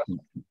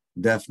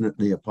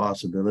definitely a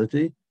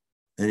possibility.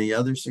 Any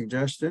other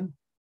suggestion?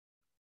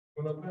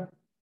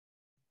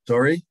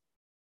 Sorry?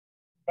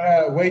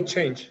 Weight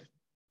change.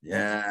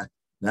 Yeah,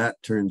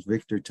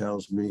 Victor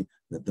tells me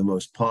that the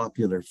most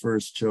popular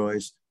first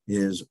choice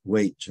is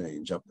weight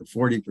change. Up to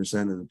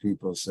 40% of the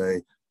people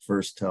say,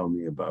 first tell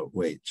me about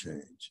weight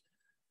change.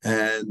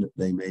 And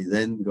they may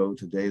then go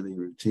to daily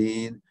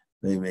routine,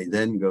 they may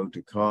then go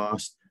to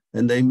cost,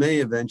 and they may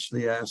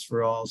eventually ask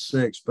for all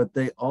six, but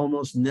they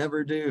almost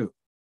never do.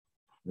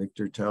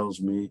 Victor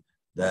tells me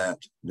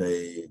that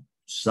they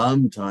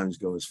sometimes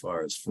go as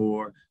far as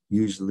 4,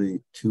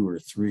 usually 2 or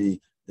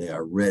 3, they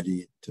are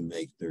ready to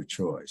make their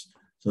choice.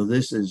 So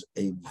this is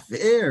a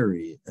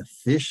very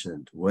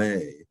efficient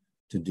way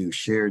to do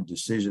shared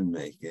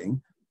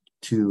decision-making,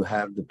 to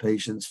have the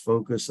patients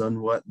focus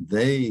on what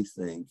they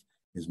think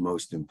is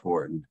most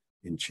important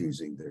in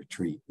choosing their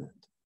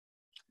treatment.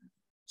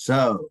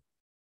 So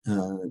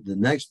the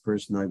next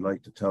person I'd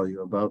like to tell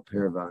you about,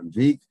 Per van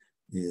Veek,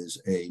 is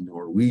a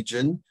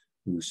Norwegian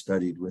who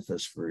studied with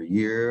us for a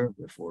year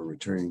before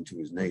returning to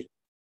his native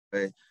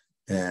country,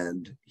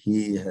 and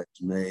he has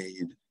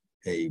made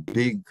a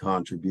big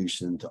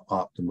contribution to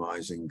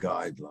optimizing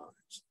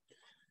guidelines.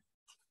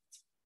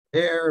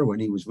 Per, when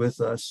he was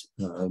with us,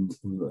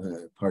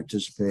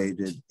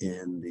 participated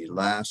in the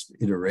last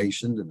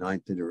iteration, the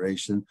 9th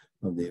iteration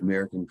of the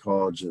American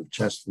College of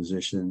Chest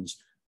Physicians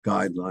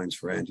guidelines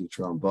for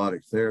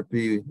antithrombotic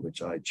therapy,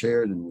 which I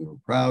chaired and we were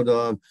proud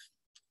of.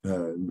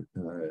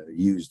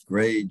 Used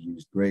grade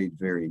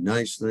very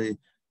nicely,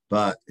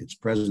 but its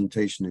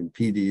presentation in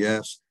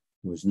PDFs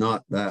was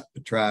not that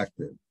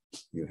attractive.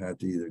 You had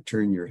to either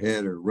turn your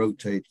head or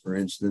rotate, for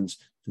instance,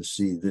 to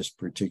see this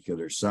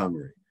particular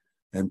summary.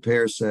 And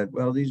Per said,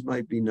 well, these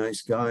might be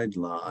nice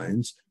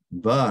guidelines,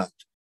 but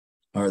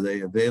are they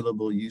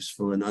available,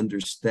 useful, and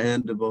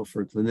understandable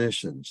for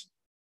clinicians?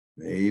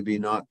 Maybe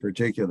not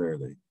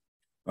particularly.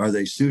 Are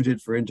they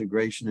suited for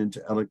integration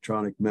into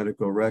electronic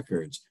medical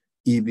records,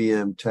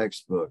 EBM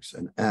textbooks,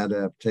 and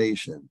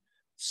adaptation?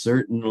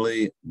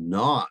 Certainly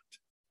not.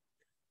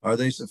 Are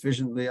they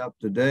sufficiently up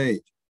to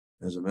date?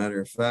 As a matter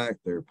of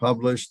fact, they're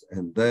published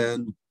and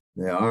then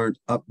they aren't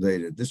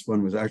updated. This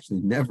one was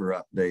actually never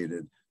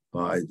updated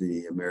by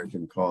the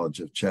American College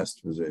of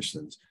Chest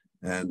Physicians.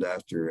 And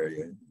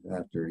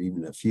after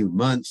even a few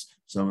months,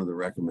 some of the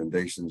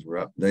recommendations were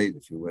updated.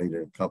 If you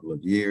waited a couple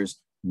of years,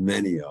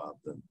 many of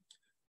them.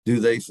 Do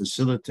they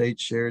facilitate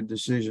shared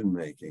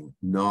decision-making?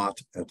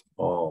 Not at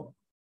all.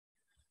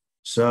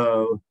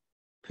 So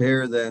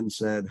Per then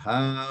said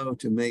how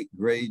to make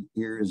grade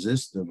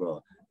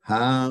irresistible,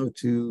 how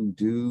to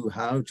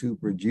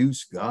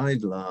produce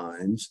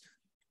guidelines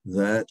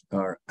that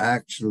are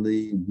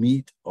actually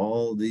meet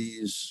all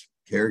these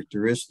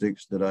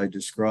characteristics that I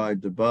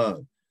described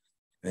above.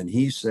 And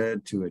he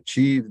said to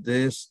achieve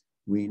this,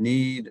 we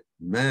need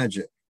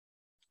magic.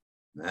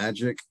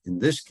 Magic in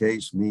this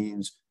case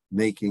means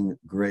making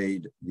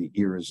grade the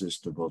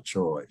irresistible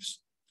choice.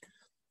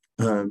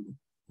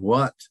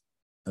 What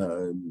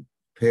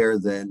Per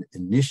then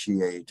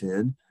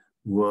initiated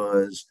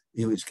was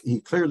he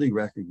clearly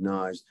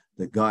recognized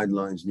that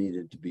guidelines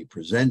needed to be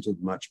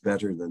presented much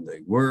better than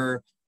they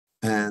were,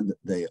 and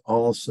they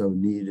also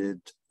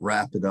needed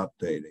rapid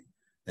updating.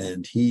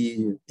 And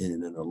he,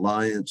 in an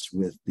alliance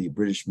with the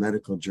British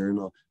Medical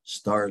Journal,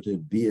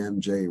 started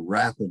BMJ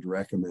Rapid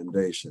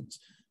Recommendations.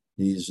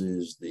 This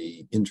is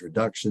the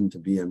introduction to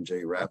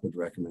BMJ Rapid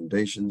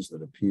Recommendations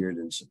that appeared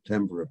in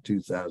September of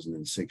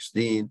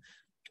 2016.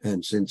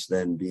 And since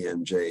then,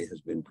 BMJ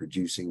has been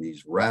producing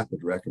these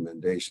rapid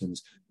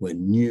recommendations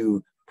when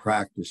new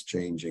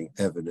practice-changing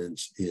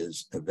evidence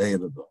is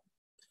available.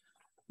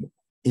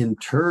 In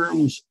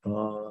terms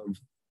of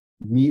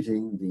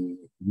meeting the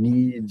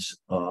needs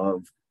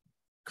of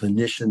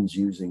clinicians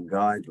using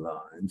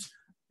guidelines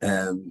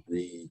and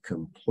the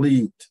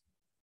complete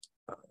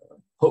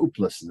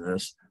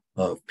hopelessness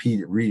of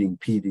reading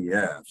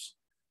PDFs,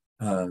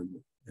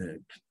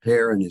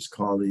 Per and his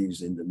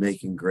colleagues in the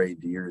Making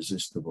Grade the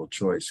Irresistible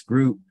Choice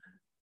group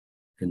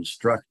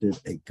constructed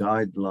a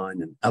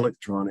guideline, an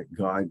electronic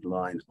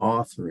guideline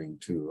authoring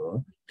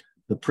tool,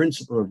 the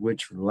principle of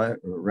which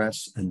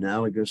rests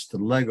analogous to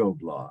Lego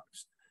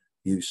blocks.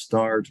 You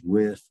start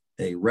with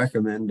a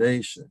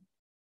recommendation,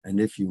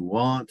 and if you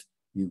want,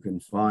 you can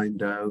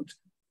find out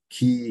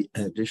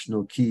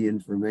additional key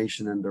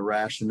information and the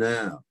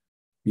rationale.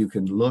 You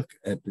can look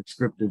at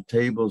descriptive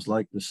tables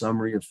like the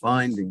summary of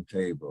finding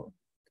table,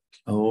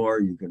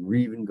 or you can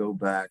even go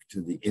back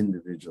to the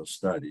individual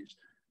studies.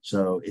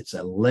 So it's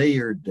a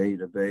layered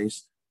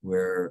database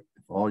where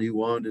if all you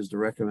want is the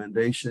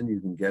recommendation, you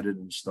can get it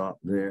and stop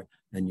there,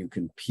 and you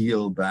can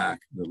peel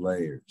back the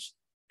layers.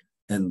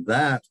 And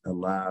that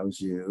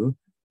allows you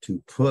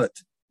to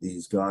put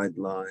these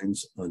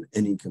guidelines on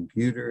any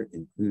computer,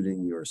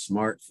 including your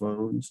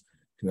smartphones,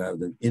 to have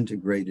them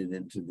integrated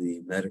into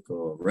the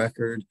medical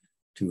record,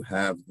 to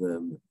have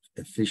them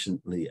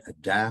efficiently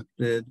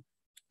adapted,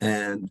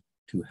 and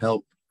to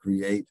help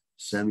create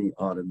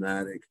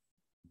semi-automatically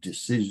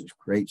decision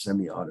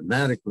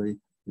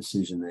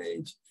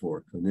aids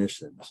for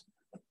clinicians.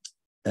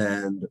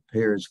 And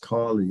Per's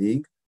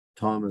colleague,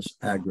 Thomas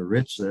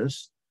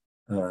Agaritzis,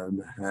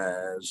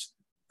 has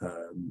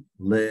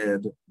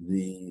led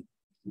the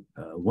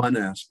one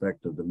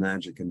aspect of the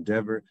MAGIC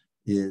endeavor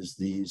is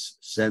these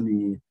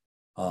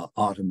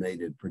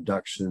semi-automated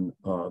production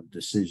of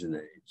decision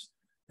aids.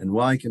 And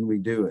why can we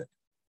do it?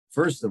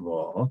 First of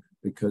all,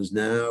 because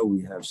now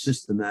we have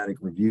systematic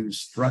reviews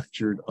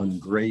structured on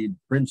grade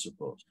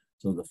principles.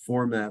 So the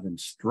format and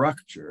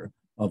structure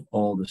of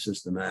all the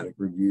systematic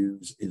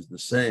reviews is the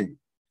same.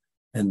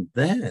 And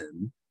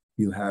then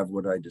you have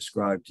what I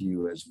described to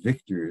you as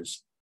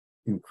Victor's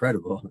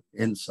incredible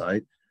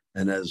insight.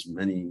 And as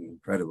many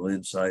incredible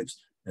insights,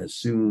 as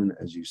soon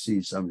as you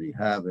see somebody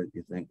have it,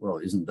 you think, well,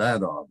 isn't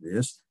that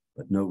obvious?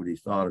 But nobody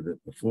thought of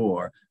it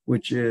before,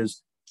 which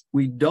is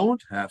we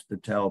don't have to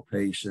tell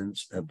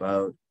patients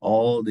about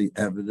all the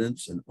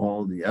evidence and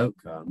all the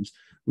outcomes.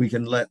 We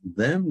can let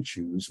them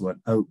choose what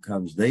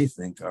outcomes they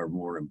think are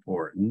more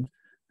important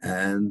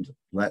and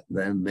let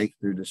them make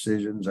their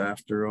decisions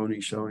after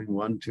only showing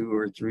 1, 2,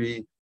 or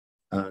 3,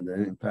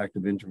 the impact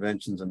of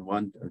interventions and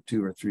 1 or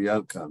 2 or 3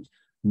 outcomes,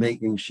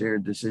 making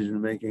shared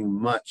decision-making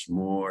much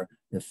more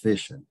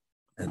efficient.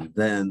 And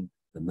then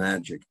the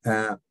MAGIC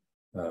app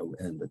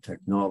and the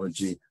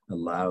technology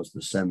allows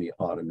the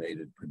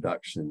semi-automated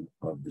production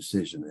of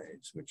decision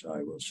aids, which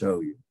I will show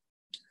you.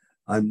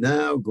 I'm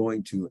now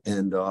going to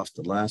end off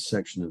the last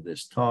section of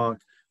this talk,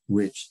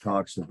 which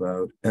talks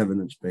about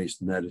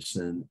evidence-based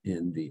medicine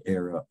in the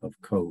era of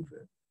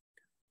COVID.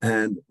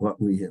 And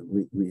what we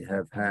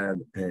have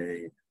had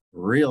a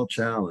real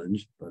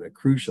challenge, but a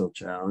crucial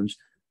challenge,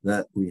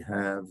 that we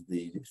have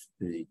the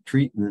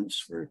treatments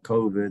for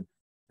COVID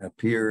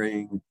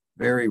appearing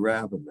very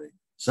rapidly,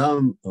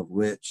 some of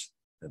which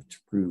have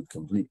proved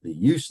completely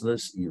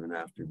useless even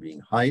after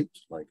being hyped,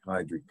 like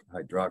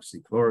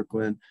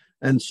hydroxychloroquine,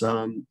 and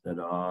some that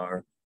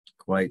are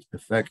quite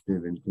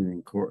effective,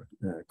 including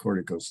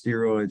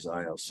corticosteroids,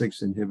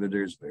 IL-6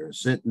 inhibitors,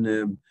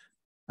 baricitinib,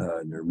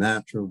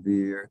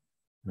 nirmatrelvir,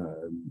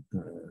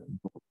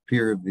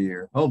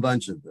 Piravir, a whole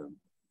bunch of them.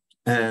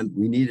 And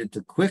we needed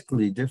to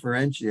quickly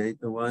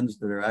differentiate the ones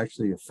that are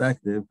actually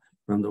effective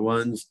from the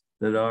ones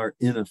that are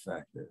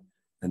ineffective.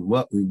 And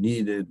what we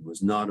needed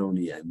was not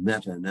only a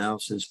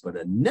meta-analysis, but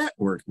a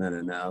network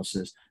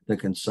meta-analysis that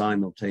can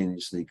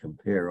simultaneously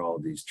compare all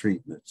these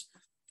treatments.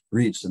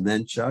 Reid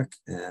Semenchuk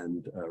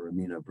and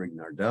Romina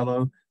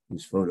Brignardello,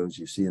 whose photos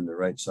you see on the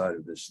right side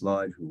of this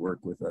slide, who work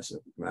with us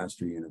at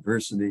Master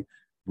University,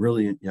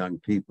 brilliant young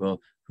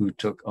people who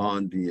took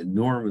on the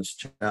enormous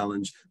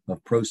challenge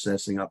of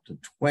processing up to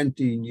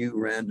 20 new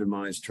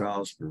randomized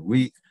trials per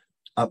week,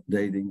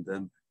 updating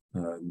them,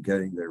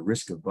 getting their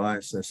risk of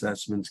bias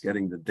assessments,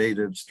 getting the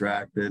data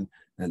abstracted,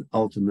 and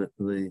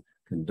ultimately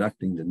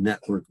conducting the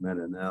network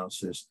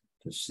meta-analysis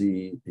to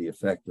see the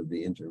effect of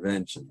the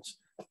interventions.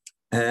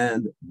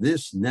 And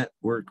this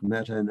network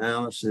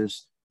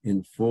meta-analysis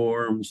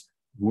informs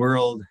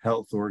World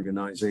Health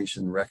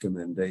Organization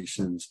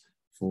recommendations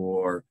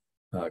for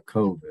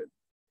COVID.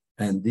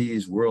 And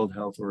these World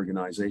Health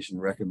Organization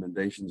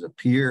recommendations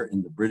appear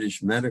in the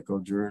British Medical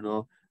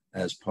Journal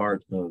as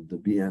part of the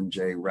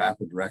BMJ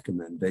Rapid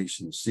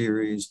Recommendation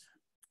Series,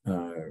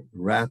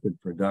 rapid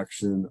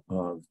production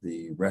of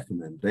the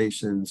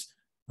recommendations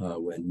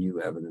when new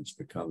evidence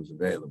becomes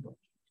available.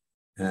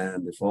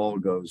 And if all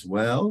goes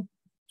well,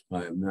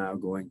 I am now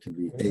going to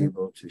be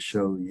able to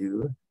show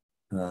you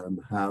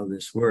how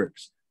this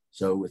works.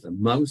 So with a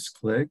mouse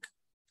click,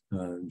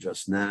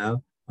 just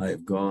now, I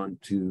have gone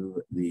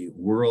to the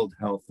World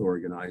Health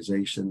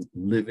Organization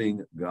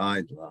Living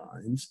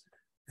Guidelines,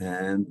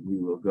 and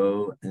we will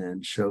go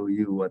and show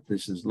you what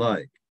this is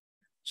like.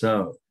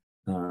 So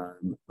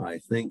I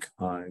think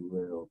I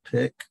will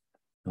pick,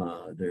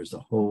 there's a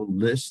whole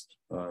list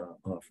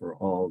for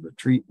all the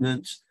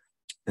treatments,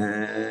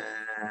 and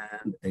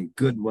a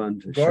good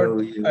one to show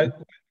you.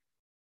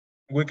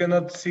 We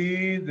cannot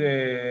see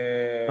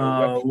the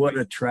Oh, what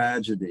a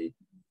tragedy.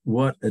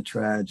 What a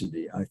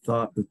tragedy. I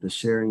thought with the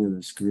sharing of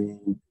the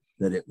screen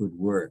that it would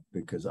work,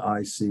 because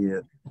I see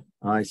it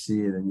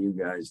and you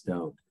guys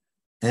don't.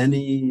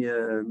 Any,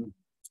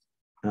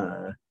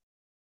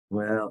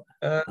 well,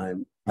 I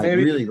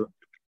really.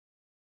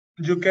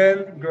 You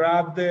can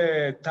grab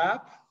the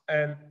tab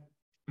and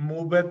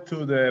move it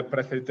to the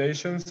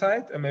presentation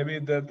site, and maybe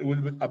that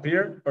will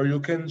appear, or you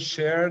can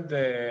share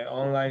the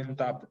online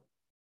tab.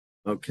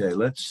 Okay,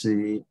 let's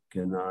see.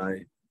 Can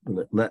I,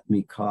 let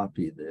me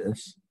copy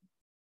this.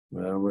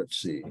 Well, let's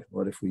see.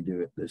 What if we do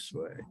it this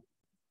way?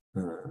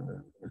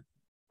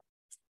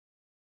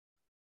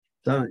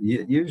 So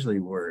it usually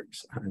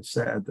works. I'm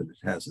sad that it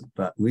hasn't,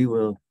 but we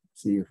will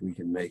see if we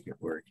can make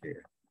it work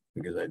here,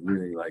 because I'd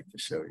really like to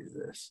show you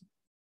this.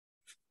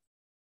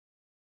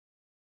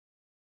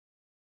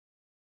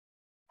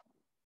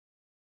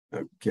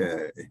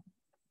 Okay.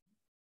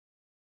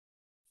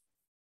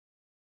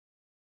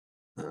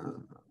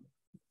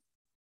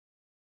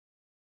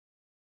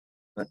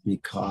 Let me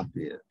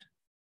copy it.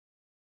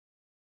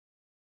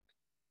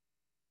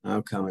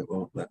 How come it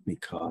won't let me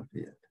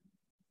copy it?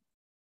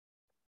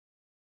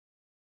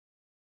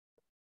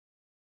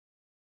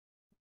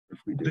 If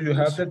we do you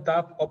have the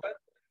tab open?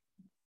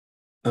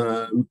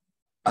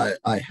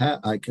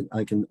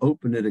 I can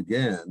open it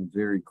again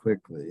very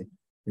quickly.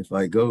 If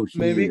I go here,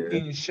 maybe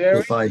in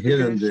sharing, if I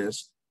hit on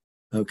this,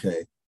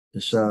 okay.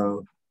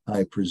 So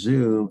I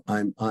presume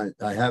I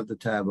have the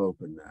tab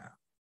open now.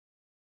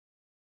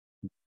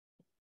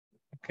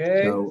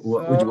 Okay. So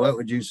what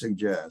would you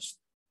suggest?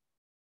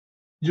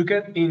 You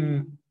can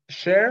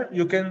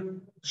you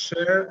can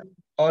share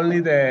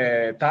only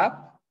the tab,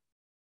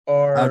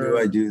 or how do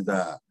I do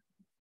that?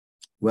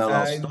 Well,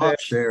 I'll stop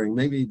sharing.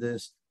 Maybe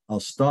this,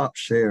 I'll stop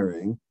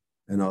sharing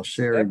and I'll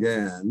share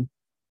again.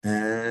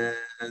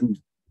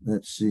 And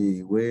let's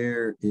see,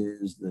 where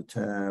is the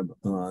tab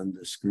on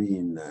the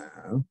screen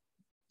now?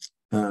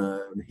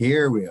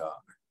 Here we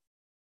are.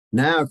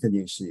 Now can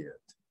you see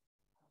it?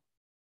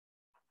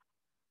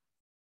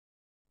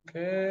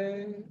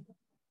 Okay.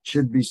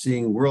 Should be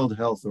seeing World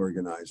Health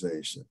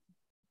Organization.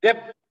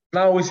 Yep,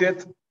 now we see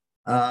it.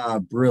 Ah,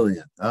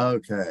 brilliant.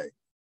 Okay.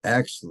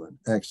 Excellent,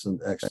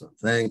 excellent, excellent.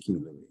 Thank you,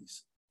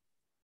 Louise.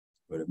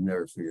 Would have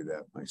never figured it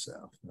out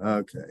myself.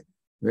 Okay.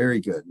 Very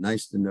good.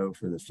 Nice to know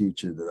for the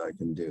future that I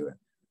can do it.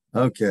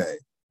 Okay.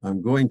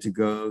 I'm going to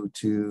go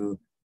to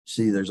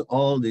see, there's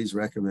all these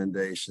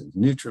recommendations: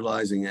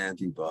 neutralizing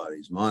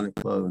antibodies,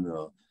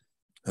 monoclonal,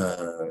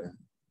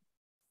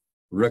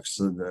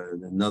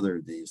 another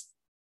of these,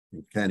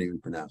 you can't even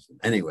pronounce them.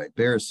 Anyway,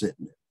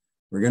 baricitinib.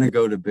 We're going to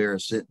go to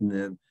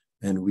baricitinib,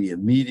 and we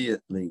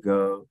immediately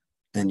go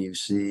and you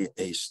see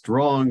a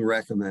strong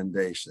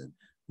recommendation.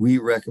 We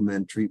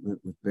recommend treatment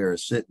with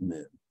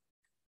baricitinib.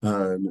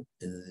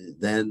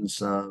 Then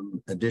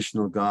some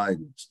additional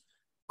guidance.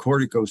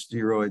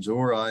 Corticosteroids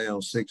or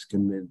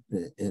IL-6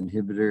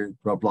 inhibitor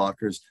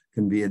blockers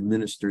can be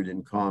administered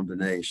in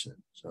combination.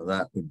 So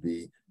that would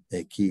be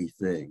a key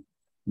thing.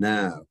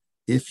 Now,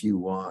 if you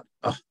want,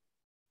 okay,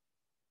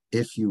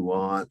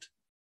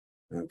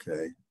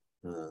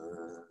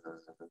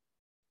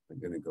 I'm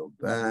going to go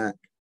back,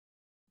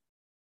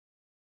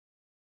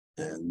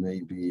 and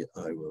maybe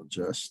I will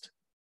just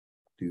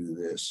do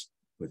this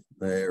with,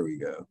 there we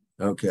go.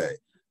 Okay,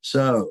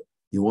 so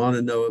you want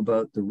to know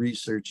about the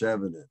research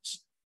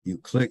evidence. You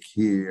click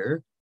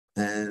here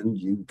and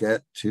you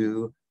get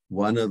to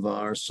one of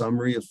our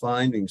summary of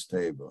findings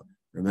table.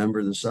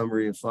 Remember the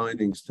summary of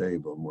findings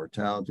table,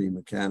 mortality,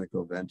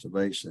 mechanical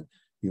ventilation.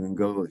 You can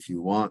go, if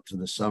you want, to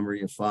the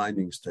summary of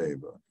findings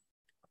table.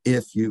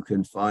 If you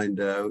can find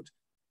out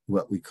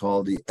what we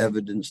call the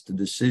evidence to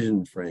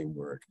decision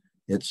framework,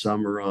 it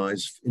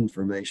summarizes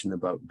information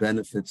about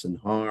benefits and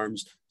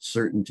harms,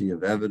 certainty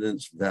of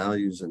evidence,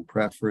 values and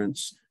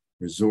preference,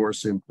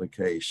 resource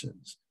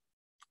implications.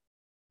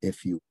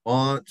 If you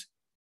want,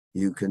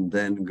 you can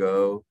then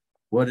go,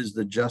 what is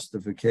the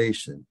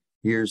justification?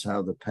 Here's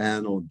how the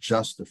panel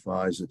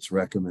justifies its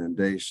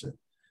recommendation.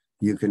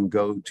 You can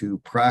go to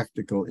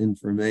practical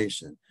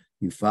information.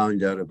 You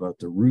find out about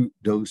the route,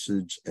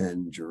 dosage,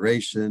 and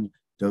duration,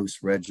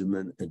 dose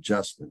regimen,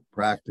 adjustment,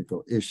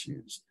 practical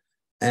issues.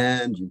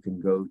 And you can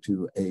go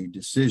to a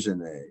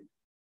decision aid,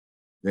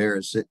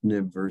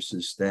 baricitinib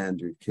versus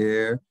standard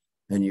care.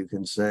 And you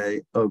can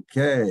say,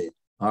 okay,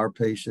 our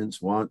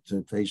patients wants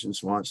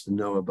to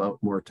know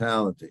about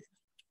mortality.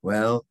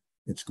 Well,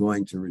 it's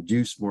going to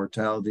reduce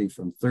mortality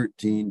from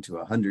 13 to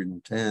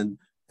 110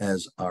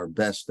 as our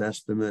best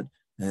estimate,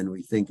 and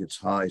we think it's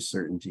high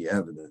certainty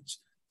evidence.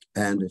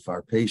 And if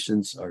our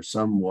patients are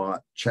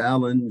somewhat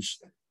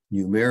challenged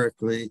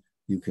numerically,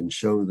 you can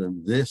show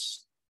them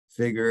this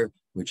figure,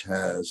 which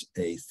has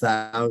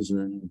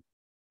 1,000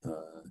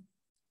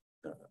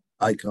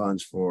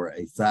 icons for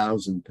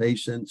 1,000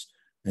 patients,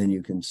 and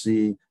you can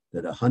see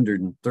that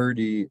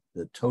 130,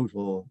 the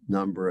total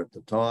number at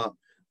the top,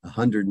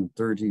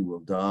 130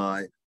 will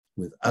die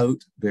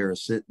without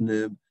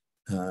baricitinib,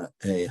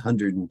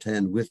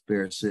 110 with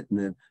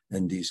baricitinib,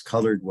 and these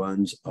colored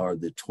ones are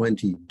the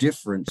 20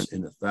 difference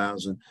in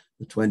 1,000,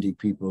 the 20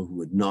 people who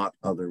would not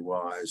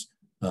otherwise,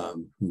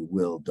 who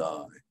will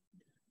die.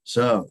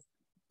 So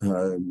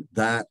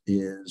that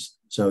is,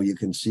 so you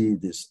can see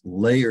this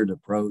layered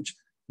approach,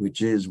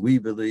 which is, we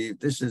believe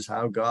this is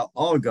how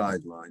all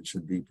guidelines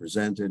should be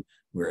presented,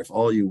 where if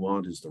all you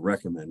want is the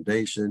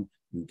recommendation,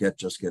 you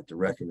just get the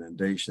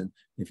recommendation.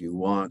 If you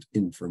want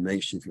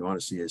information, if you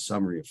want to see a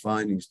summary of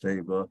findings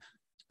table,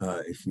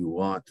 if you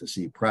want to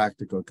see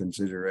practical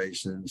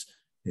considerations,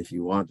 if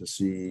you want to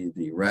see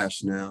the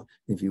rationale,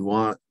 if you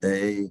want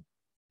a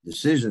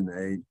decision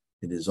aid,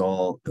 it is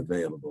all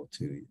available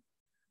to you.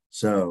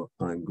 So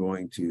I'm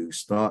going to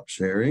stop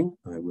sharing.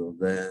 I will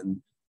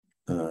then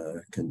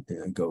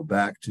go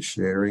back to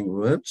sharing.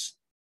 Whoops.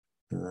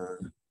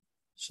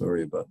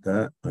 Sorry about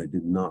that. I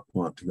did not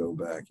want to go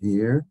back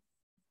here.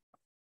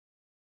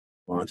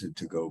 Wanted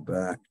to go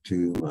back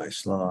to my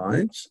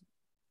slides.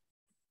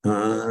 We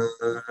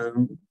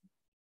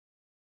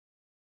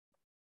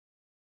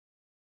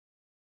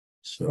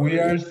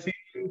are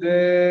seeing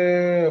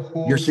the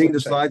WHO. You're seeing website.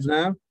 The slides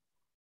now?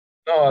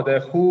 No, the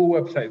WHO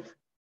website.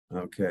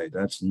 Okay,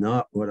 that's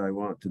not what I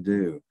want to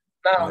do.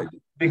 Now,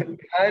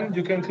 behind,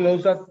 you can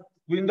close that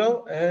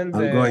window and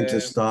I'm going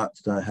to stop.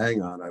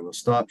 Hang on, I will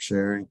stop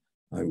sharing.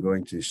 I'm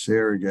going to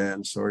share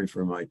again. Sorry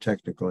for my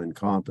technical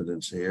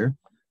incompetence here.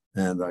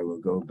 And I will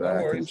go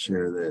back and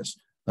share this.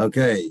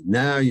 Okay,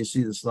 now you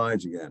see the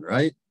slides again,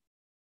 right?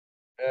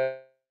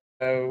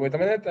 Wait a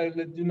minute, I'll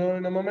let you know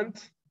in a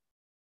moment.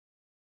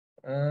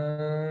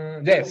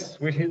 Yes,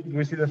 we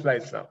see the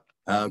slides now.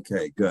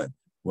 Okay, good.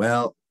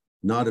 Well,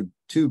 not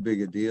too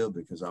big a deal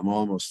because I'm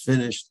almost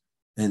finished.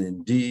 And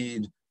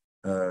indeed,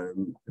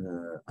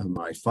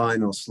 my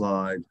final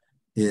slide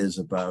is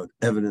about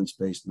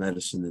evidence-based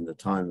medicine in the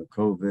time of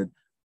COVID,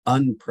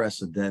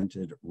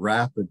 unprecedented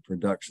rapid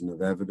production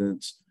of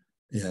evidence,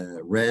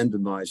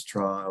 randomized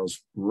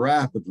trials,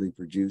 rapidly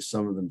produced,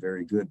 some of them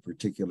very good,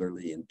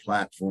 particularly in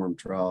platform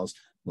trials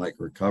like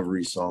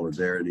Recovery,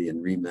 Solidarity,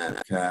 and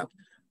REMAP-CAP,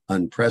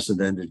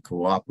 unprecedented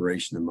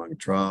cooperation among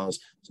trials.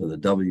 So the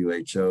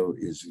WHO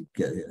is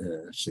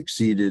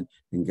succeeded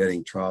in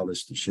getting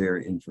trialists to share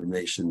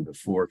information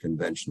before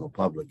conventional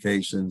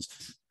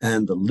publications,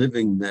 and the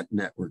living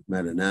network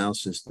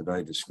meta-analysis that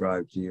I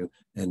described to you,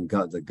 and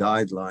got the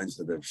guidelines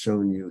that I've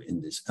shown you in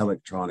this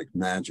electronic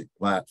magic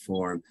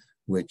platform,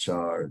 which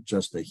are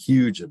just a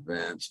huge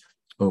advance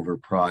over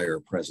prior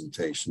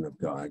presentation of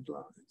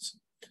guidelines.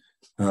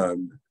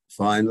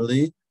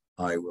 Finally,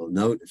 I will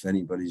note, if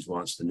anybody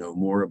wants to know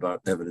more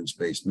about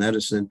evidence-based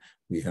medicine,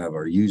 we have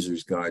our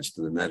user's guides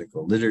to the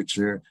medical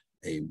literature,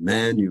 a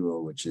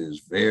manual, which is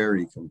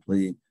very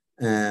complete,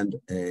 and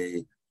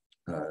a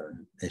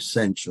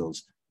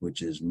essentials,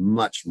 which is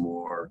much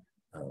more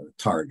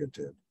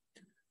targeted.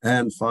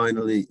 And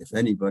finally, if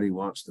anybody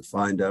wants to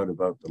find out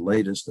about the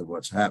latest of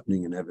what's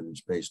happening in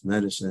evidence-based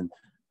medicine,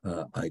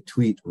 I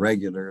tweet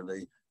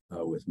regularly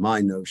with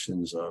my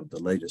notions of the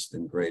latest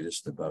and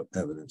greatest about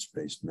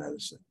evidence-based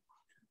medicine.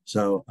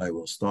 So I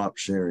will stop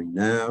sharing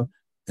now,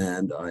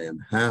 and I am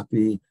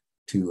happy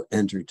to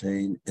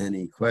entertain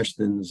any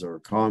questions or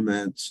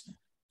comments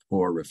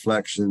or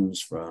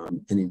reflections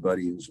from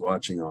anybody who's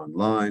watching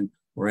online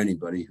or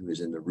anybody who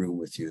is in the room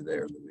with you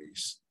there,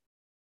 Luis.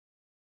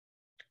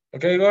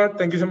 Okay, Igor,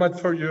 thank you so much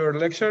for your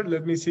lecture.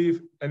 Let me see if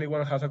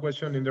anyone has a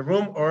question in the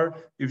room, or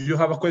if you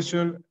have a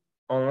question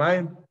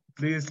online,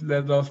 please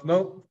let us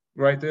know.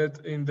 Write it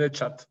in the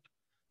chat.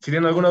 Si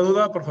tienen alguna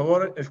duda, por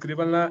favor,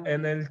 escríbanla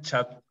en el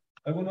chat.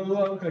 ¿Alguna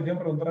duda que le quieran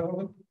preguntar a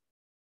Gordon?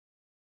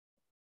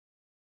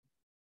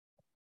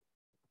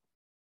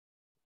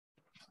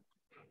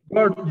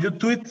 Gord, you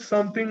tweeted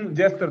something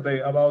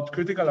yesterday about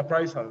critical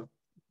appraisal,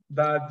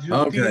 that you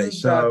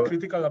think that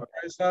critical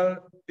appraisal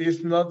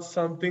is not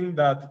something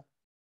that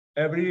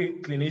every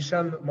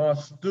clinician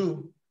must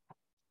do.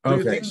 Do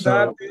you think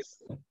that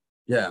is?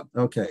 Yeah,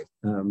 okay.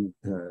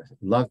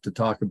 Love to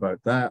talk about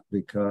that,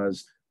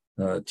 because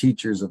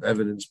teachers of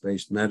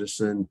evidence-based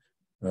medicine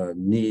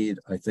need,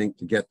 I think,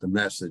 to get the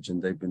message,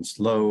 and they've been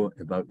slow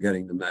about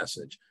getting the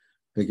message,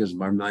 because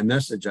my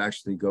message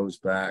actually goes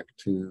back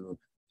to,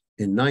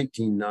 in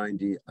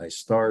 1990, I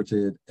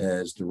started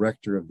as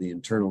director of the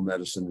internal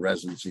medicine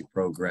residency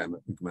program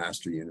at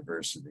McMaster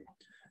University.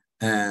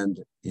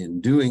 And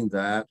in doing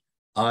that,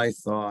 I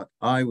thought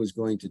I was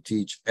going to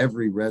teach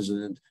every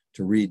resident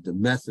to read the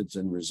methods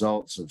and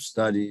results of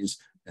studies,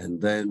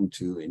 and then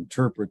to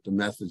interpret the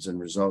methods and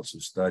results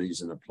of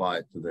studies and apply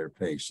it to their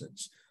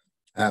patients.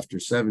 After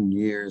 7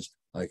 years,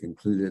 I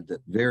concluded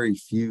that very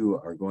few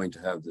are going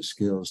to have the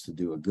skills to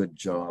do a good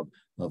job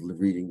of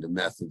reading the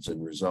methods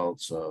and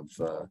results of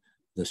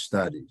the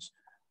studies.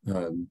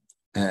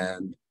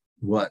 And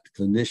what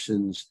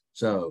clinicians,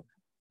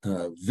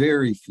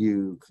 very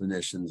few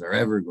clinicians are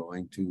ever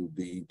going to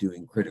be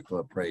doing critical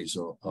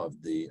appraisal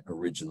of the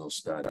original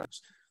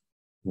studies.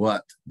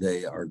 What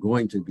they are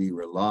going to be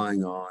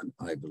relying on,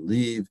 I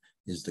believe,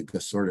 is the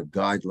sort of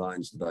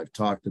guidelines that I've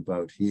talked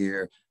about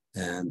here,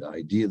 and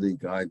ideally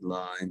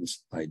guidelines,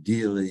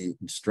 ideally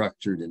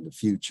structured in the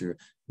future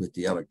with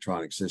the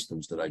electronic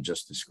systems that I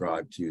just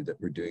described to you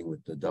that we're doing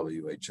with the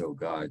WHO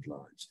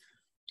guidelines.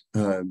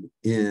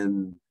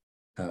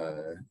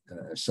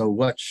 So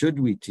what should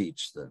we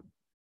teach them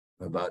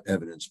about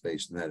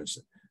evidence-based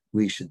medicine?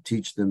 We should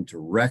teach them to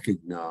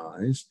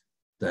recognize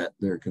that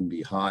there can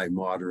be high,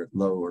 moderate,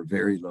 low, or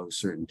very low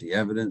certainty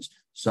evidence.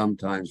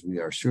 Sometimes we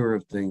are sure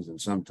of things and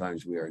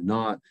sometimes we are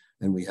not.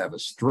 And we have a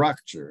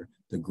structure,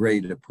 the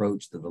graded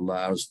approach, that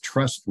allows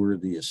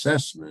trustworthy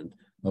assessment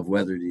of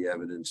whether the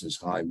evidence is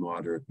high,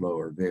 moderate, low,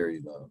 or very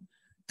low.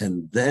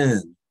 And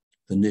then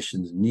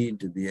clinicians need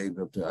to be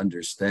able to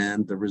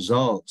understand the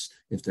results.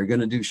 If they're going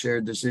to do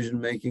shared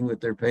decision-making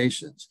with their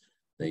patients,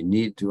 they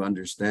need to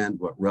understand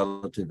what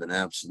relative and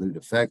absolute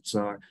effects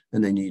are,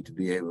 and they need to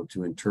be able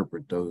to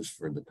interpret those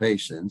for the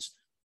patients.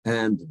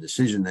 And the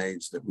decision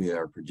aids that we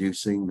are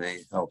producing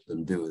may help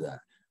them do that.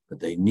 But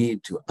they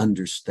need to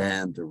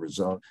understand the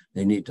result.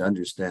 They need to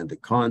understand the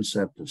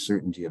concept of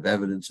certainty of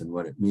evidence and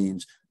what it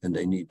means, and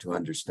they need to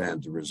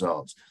understand the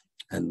results.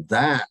 And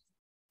that,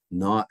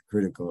 not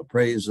critical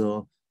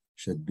appraisal,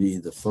 should be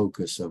the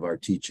focus of our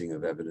teaching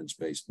of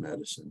evidence-based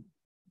medicine.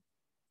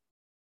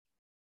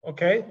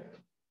 Okay.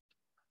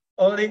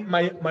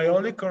 My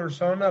only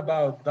concern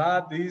about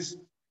that is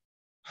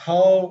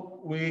how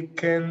we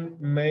can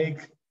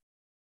make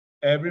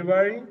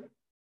everybody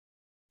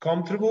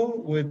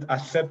comfortable with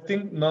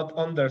accepting, not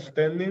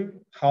understanding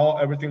how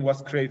everything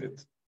was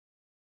created.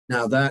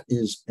 Now that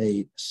is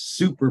a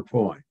super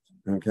point,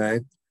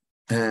 okay?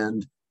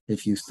 And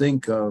if you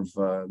think of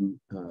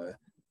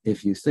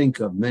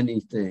many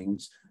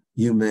things,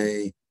 you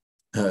may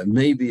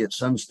maybe at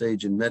some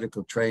stage in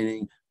medical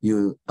training,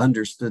 you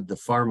understood the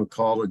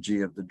pharmacology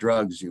of the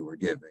drugs you were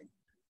giving.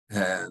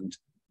 And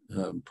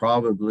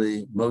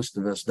probably most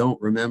of us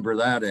don't remember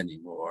that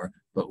anymore,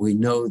 but we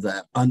know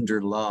that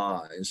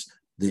underlies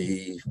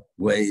the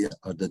way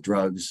of the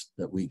drugs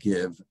that we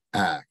give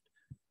act.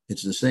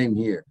 It's the same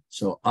here.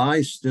 So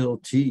I still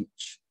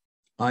teach.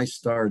 I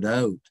start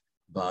out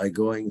by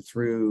going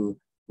through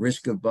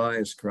risk of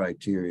bias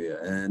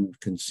criteria and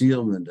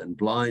concealment and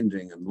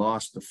blinding and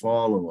loss to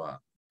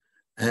follow-up.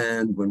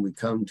 And when we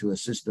come to a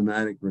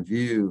systematic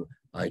review,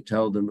 I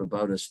tell them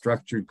about a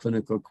structured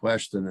clinical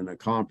question and a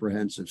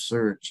comprehensive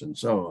search and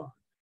so on.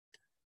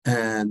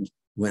 And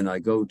when I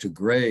go to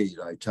grade,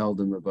 I tell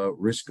them about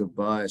risk of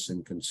bias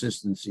and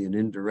consistency and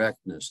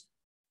indirectness.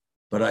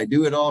 But I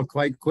do it all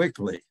quite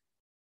quickly.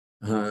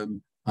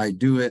 I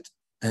do it,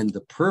 and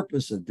the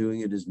purpose of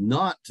doing it is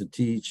not to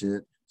teach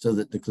it so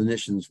that the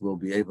clinicians will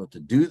be able to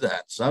do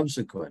that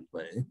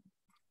subsequently,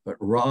 but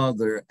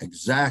rather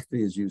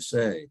exactly as you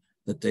say,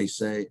 that they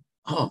say,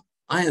 oh,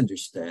 I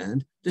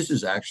understand. This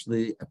is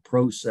actually a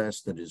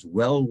process that is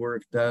well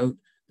worked out,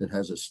 that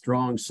has a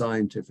strong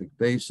scientific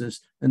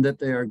basis, and that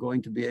they are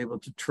going to be able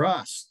to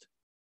trust.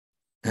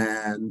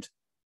 And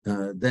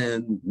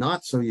then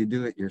not so you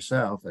do it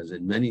yourself, as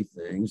in many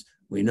things.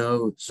 We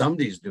know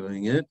somebody's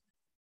doing it.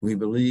 We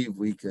believe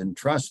we can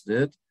trust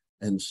it.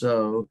 And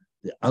so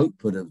the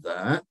output of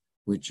that,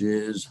 which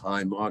is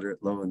high,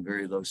 moderate, low, and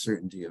very low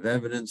certainty of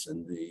evidence,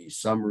 and the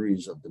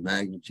summaries of the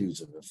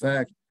magnitudes of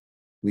effect,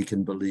 we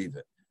can believe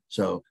it.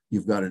 So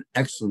you've got an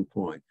excellent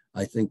point.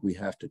 I think we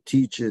have to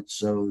teach it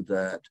so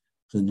that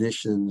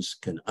clinicians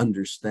can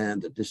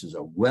understand that this is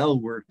a well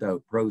worked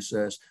out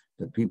process,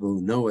 that people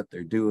who know what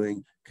they're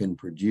doing can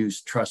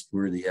produce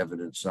trustworthy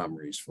evidence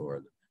summaries for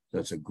them.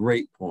 That's a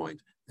great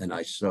point. And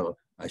I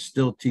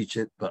still teach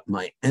it, but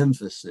my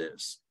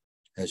emphasis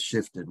has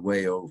shifted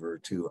way over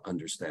to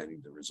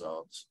understanding the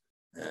results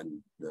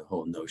and the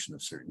whole notion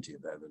of certainty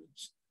of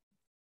evidence.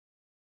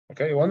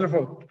 Okay,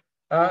 wonderful.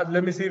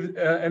 Let me see if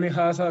any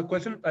has a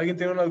question. ¿Alguien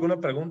tiene alguna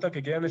pregunta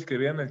que quieran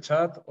escribir en el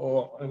chat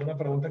o alguna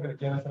pregunta que le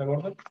quieran hacer a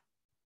Gordon?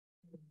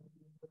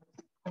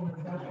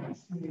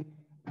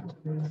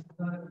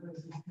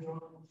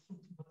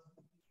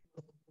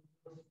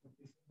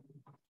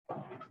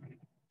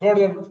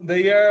 Gordon,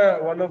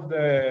 one of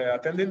the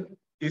attending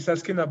is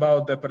asking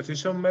about the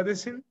precision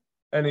medicine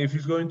and if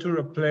it's going to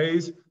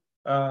replace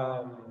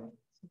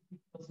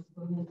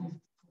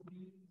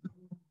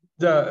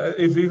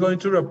if we're going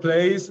to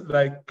replace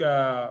like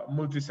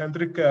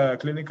multicentric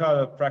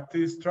clinical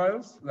practice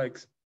trials, like.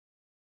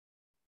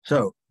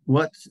 So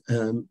what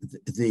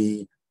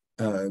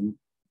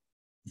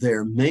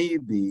there may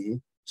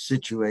be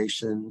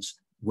situations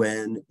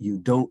when you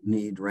don't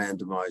need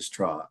randomized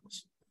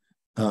trials.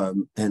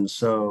 And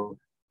so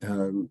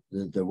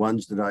the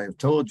ones that I have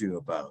told you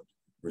about,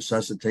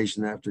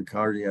 resuscitation after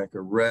cardiac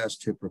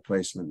arrest, hip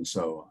replacement, and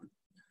so on.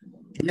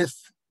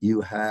 If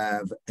you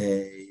have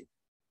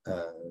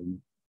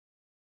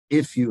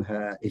if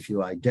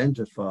you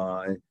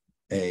identify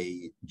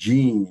a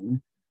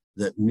gene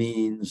that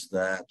means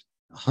that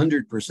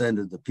 100%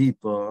 of the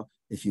people,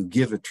 if you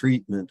give a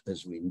treatment,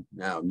 as we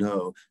now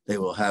know, they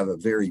will have a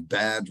very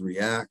bad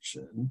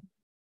reaction,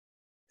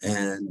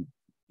 and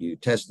you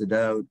test it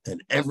out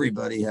and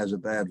everybody has a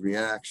bad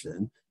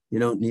reaction, you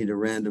don't need a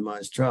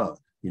randomized trial.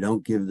 You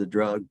don't give the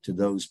drug to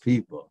those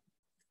people.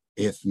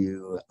 If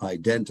you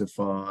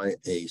identify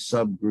a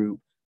subgroup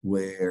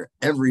where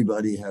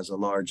everybody has a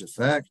large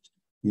effect,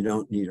 you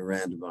don't need a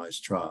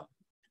randomized trial.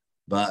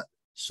 But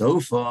so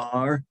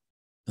far,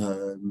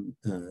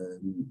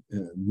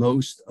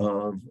 most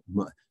of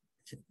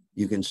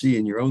you can see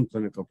in your own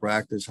clinical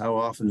practice, how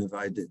often have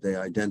they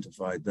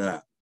identified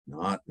that?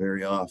 Not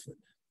very often.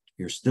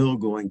 You're still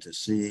going to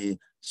see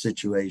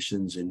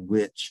situations in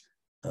which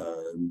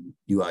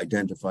you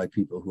identify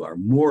people who are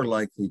more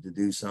likely to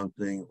do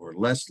something or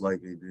less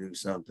likely to do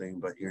something,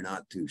 but you're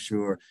not too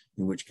sure,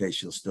 in which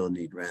case you'll still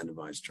need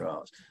randomized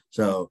trials.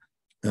 So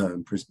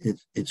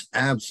it's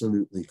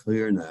absolutely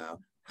clear now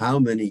how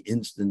many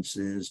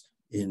instances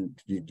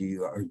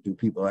do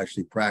people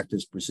actually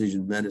practice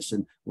precision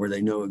medicine where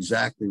they know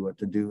exactly what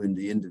to do in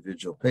the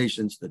individual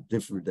patients that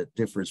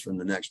differs from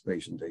the next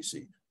patient they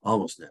see?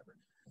 Almost never.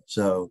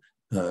 So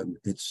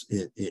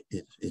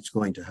it's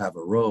going to have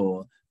a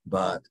role,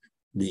 but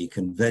the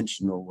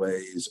conventional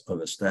ways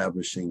of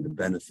establishing the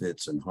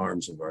benefits and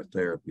harms of our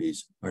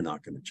therapies are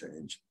not going to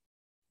change.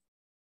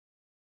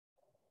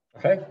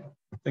 Okay,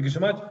 thank you so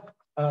much.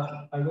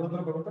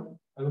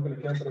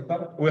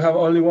 We have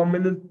only 1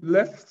 minute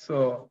left,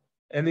 so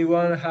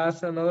anyone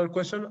has another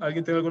question?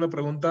 ¿Alguien tiene alguna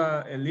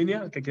pregunta en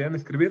línea que quieran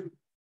escribir?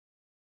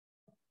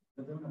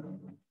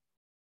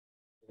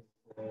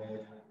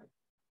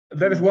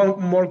 There is one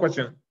more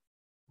question.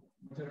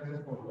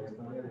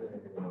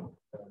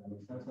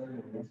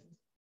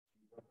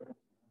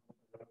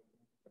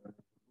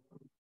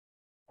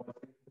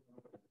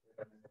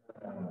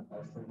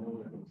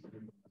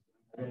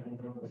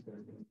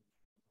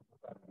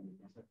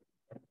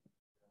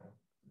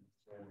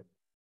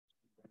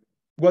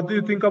 What do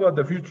you think about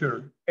the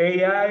future?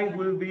 AI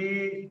will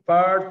be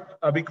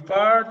a big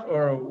part,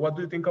 or what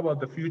do you think about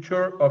the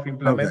future of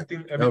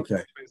implementing?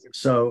 Okay.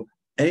 So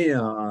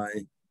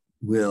AI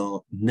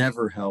will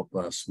never help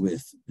us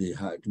with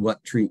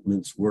what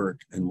treatments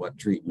work and what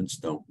treatments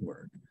don't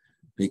work,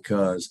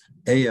 because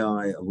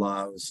AI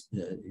relies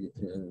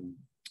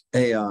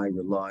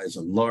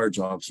on large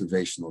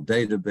observational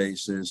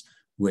databases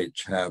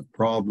which have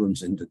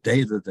problems in the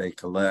data they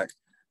collect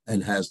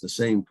and has the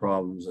same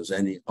problems as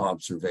any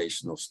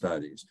observational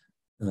studies.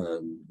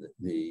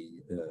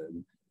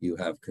 You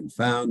have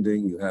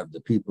confounding, you have the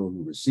people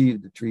who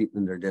receive the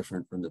treatment are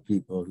different from the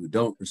people who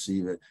don't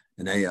receive it,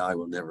 and AI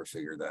will never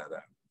figure that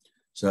out.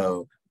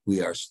 So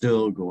we are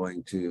still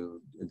going to,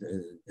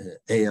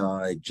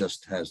 AI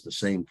just has the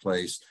same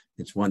place.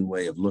 It's one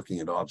way of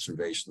looking at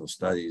observational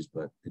studies,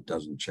 but it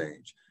doesn't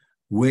change.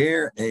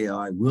 Where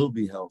AI will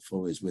be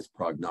helpful is with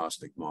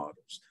prognostic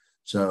models.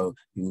 So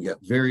you can get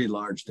very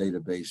large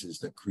databases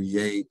that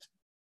create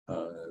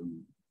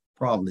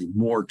probably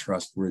more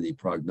trustworthy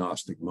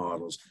prognostic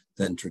models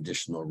than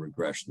traditional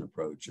regression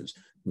approaches.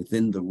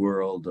 Within the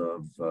world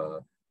of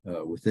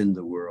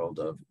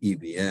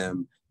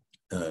EBM,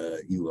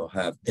 you will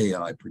have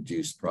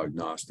AI-produced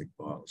prognostic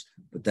models,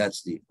 but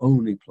that's the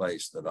only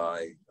place that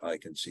I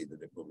can see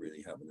that it will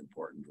really have an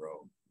important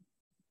role.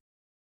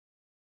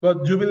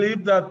 But do you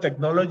believe that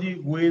technology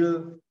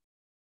will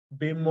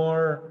be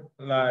more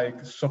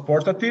like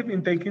supportive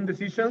in taking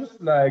decisions,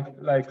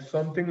 like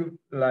something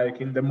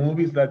like in the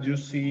movies that you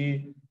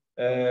see,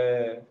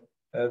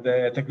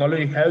 the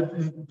technology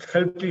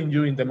helping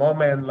you in the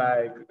moment,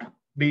 like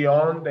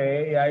beyond the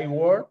AI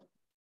world?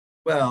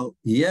 Well,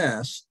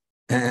 yes,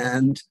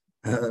 and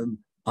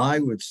I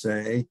would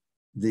say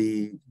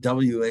the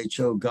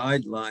WHO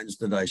guidelines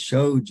that I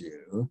showed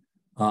you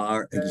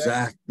are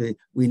exactly,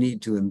 we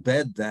need to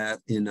embed that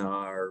in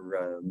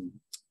our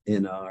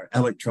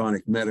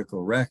electronic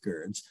medical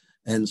records.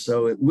 And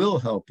so it will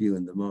help you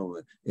in the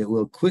moment. It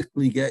will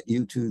quickly get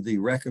you to the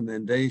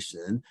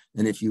recommendation.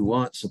 And if you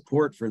want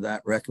support for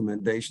that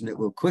recommendation, it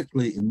will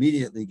quickly,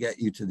 immediately get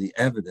you to the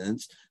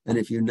evidence. And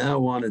if you now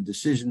want a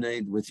decision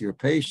aid with your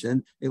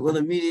patient, it will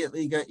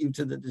immediately get you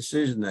to the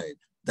decision aid.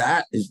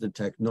 That is the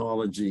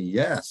technology.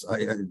 Yes,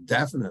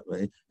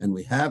 definitely. And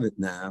we have it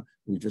now.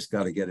 We've just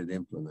got to get it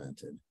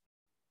implemented.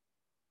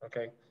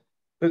 Okay.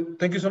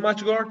 Thank you so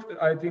much, Gord.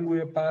 I think we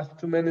have passed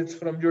 2 minutes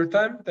from your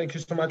time. Thank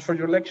you so much for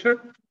your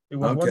lecture. It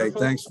was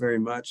wonderful. Thanks very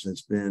much.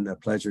 It's been a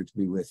pleasure to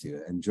be with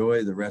you.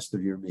 Enjoy the rest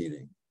of your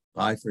meeting.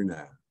 Bye for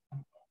now.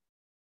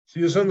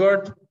 See you soon,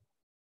 Gord.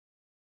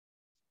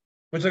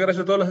 Muchas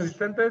gracias a todos los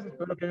asistentes.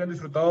 Espero que hayan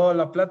disfrutado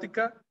la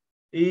plática.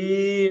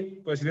 Y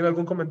pues si tienen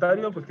algún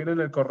comentario, pues tienen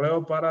el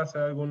correo para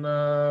hacer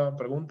alguna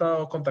pregunta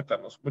o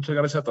contactarnos. Muchas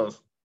gracias a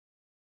todos.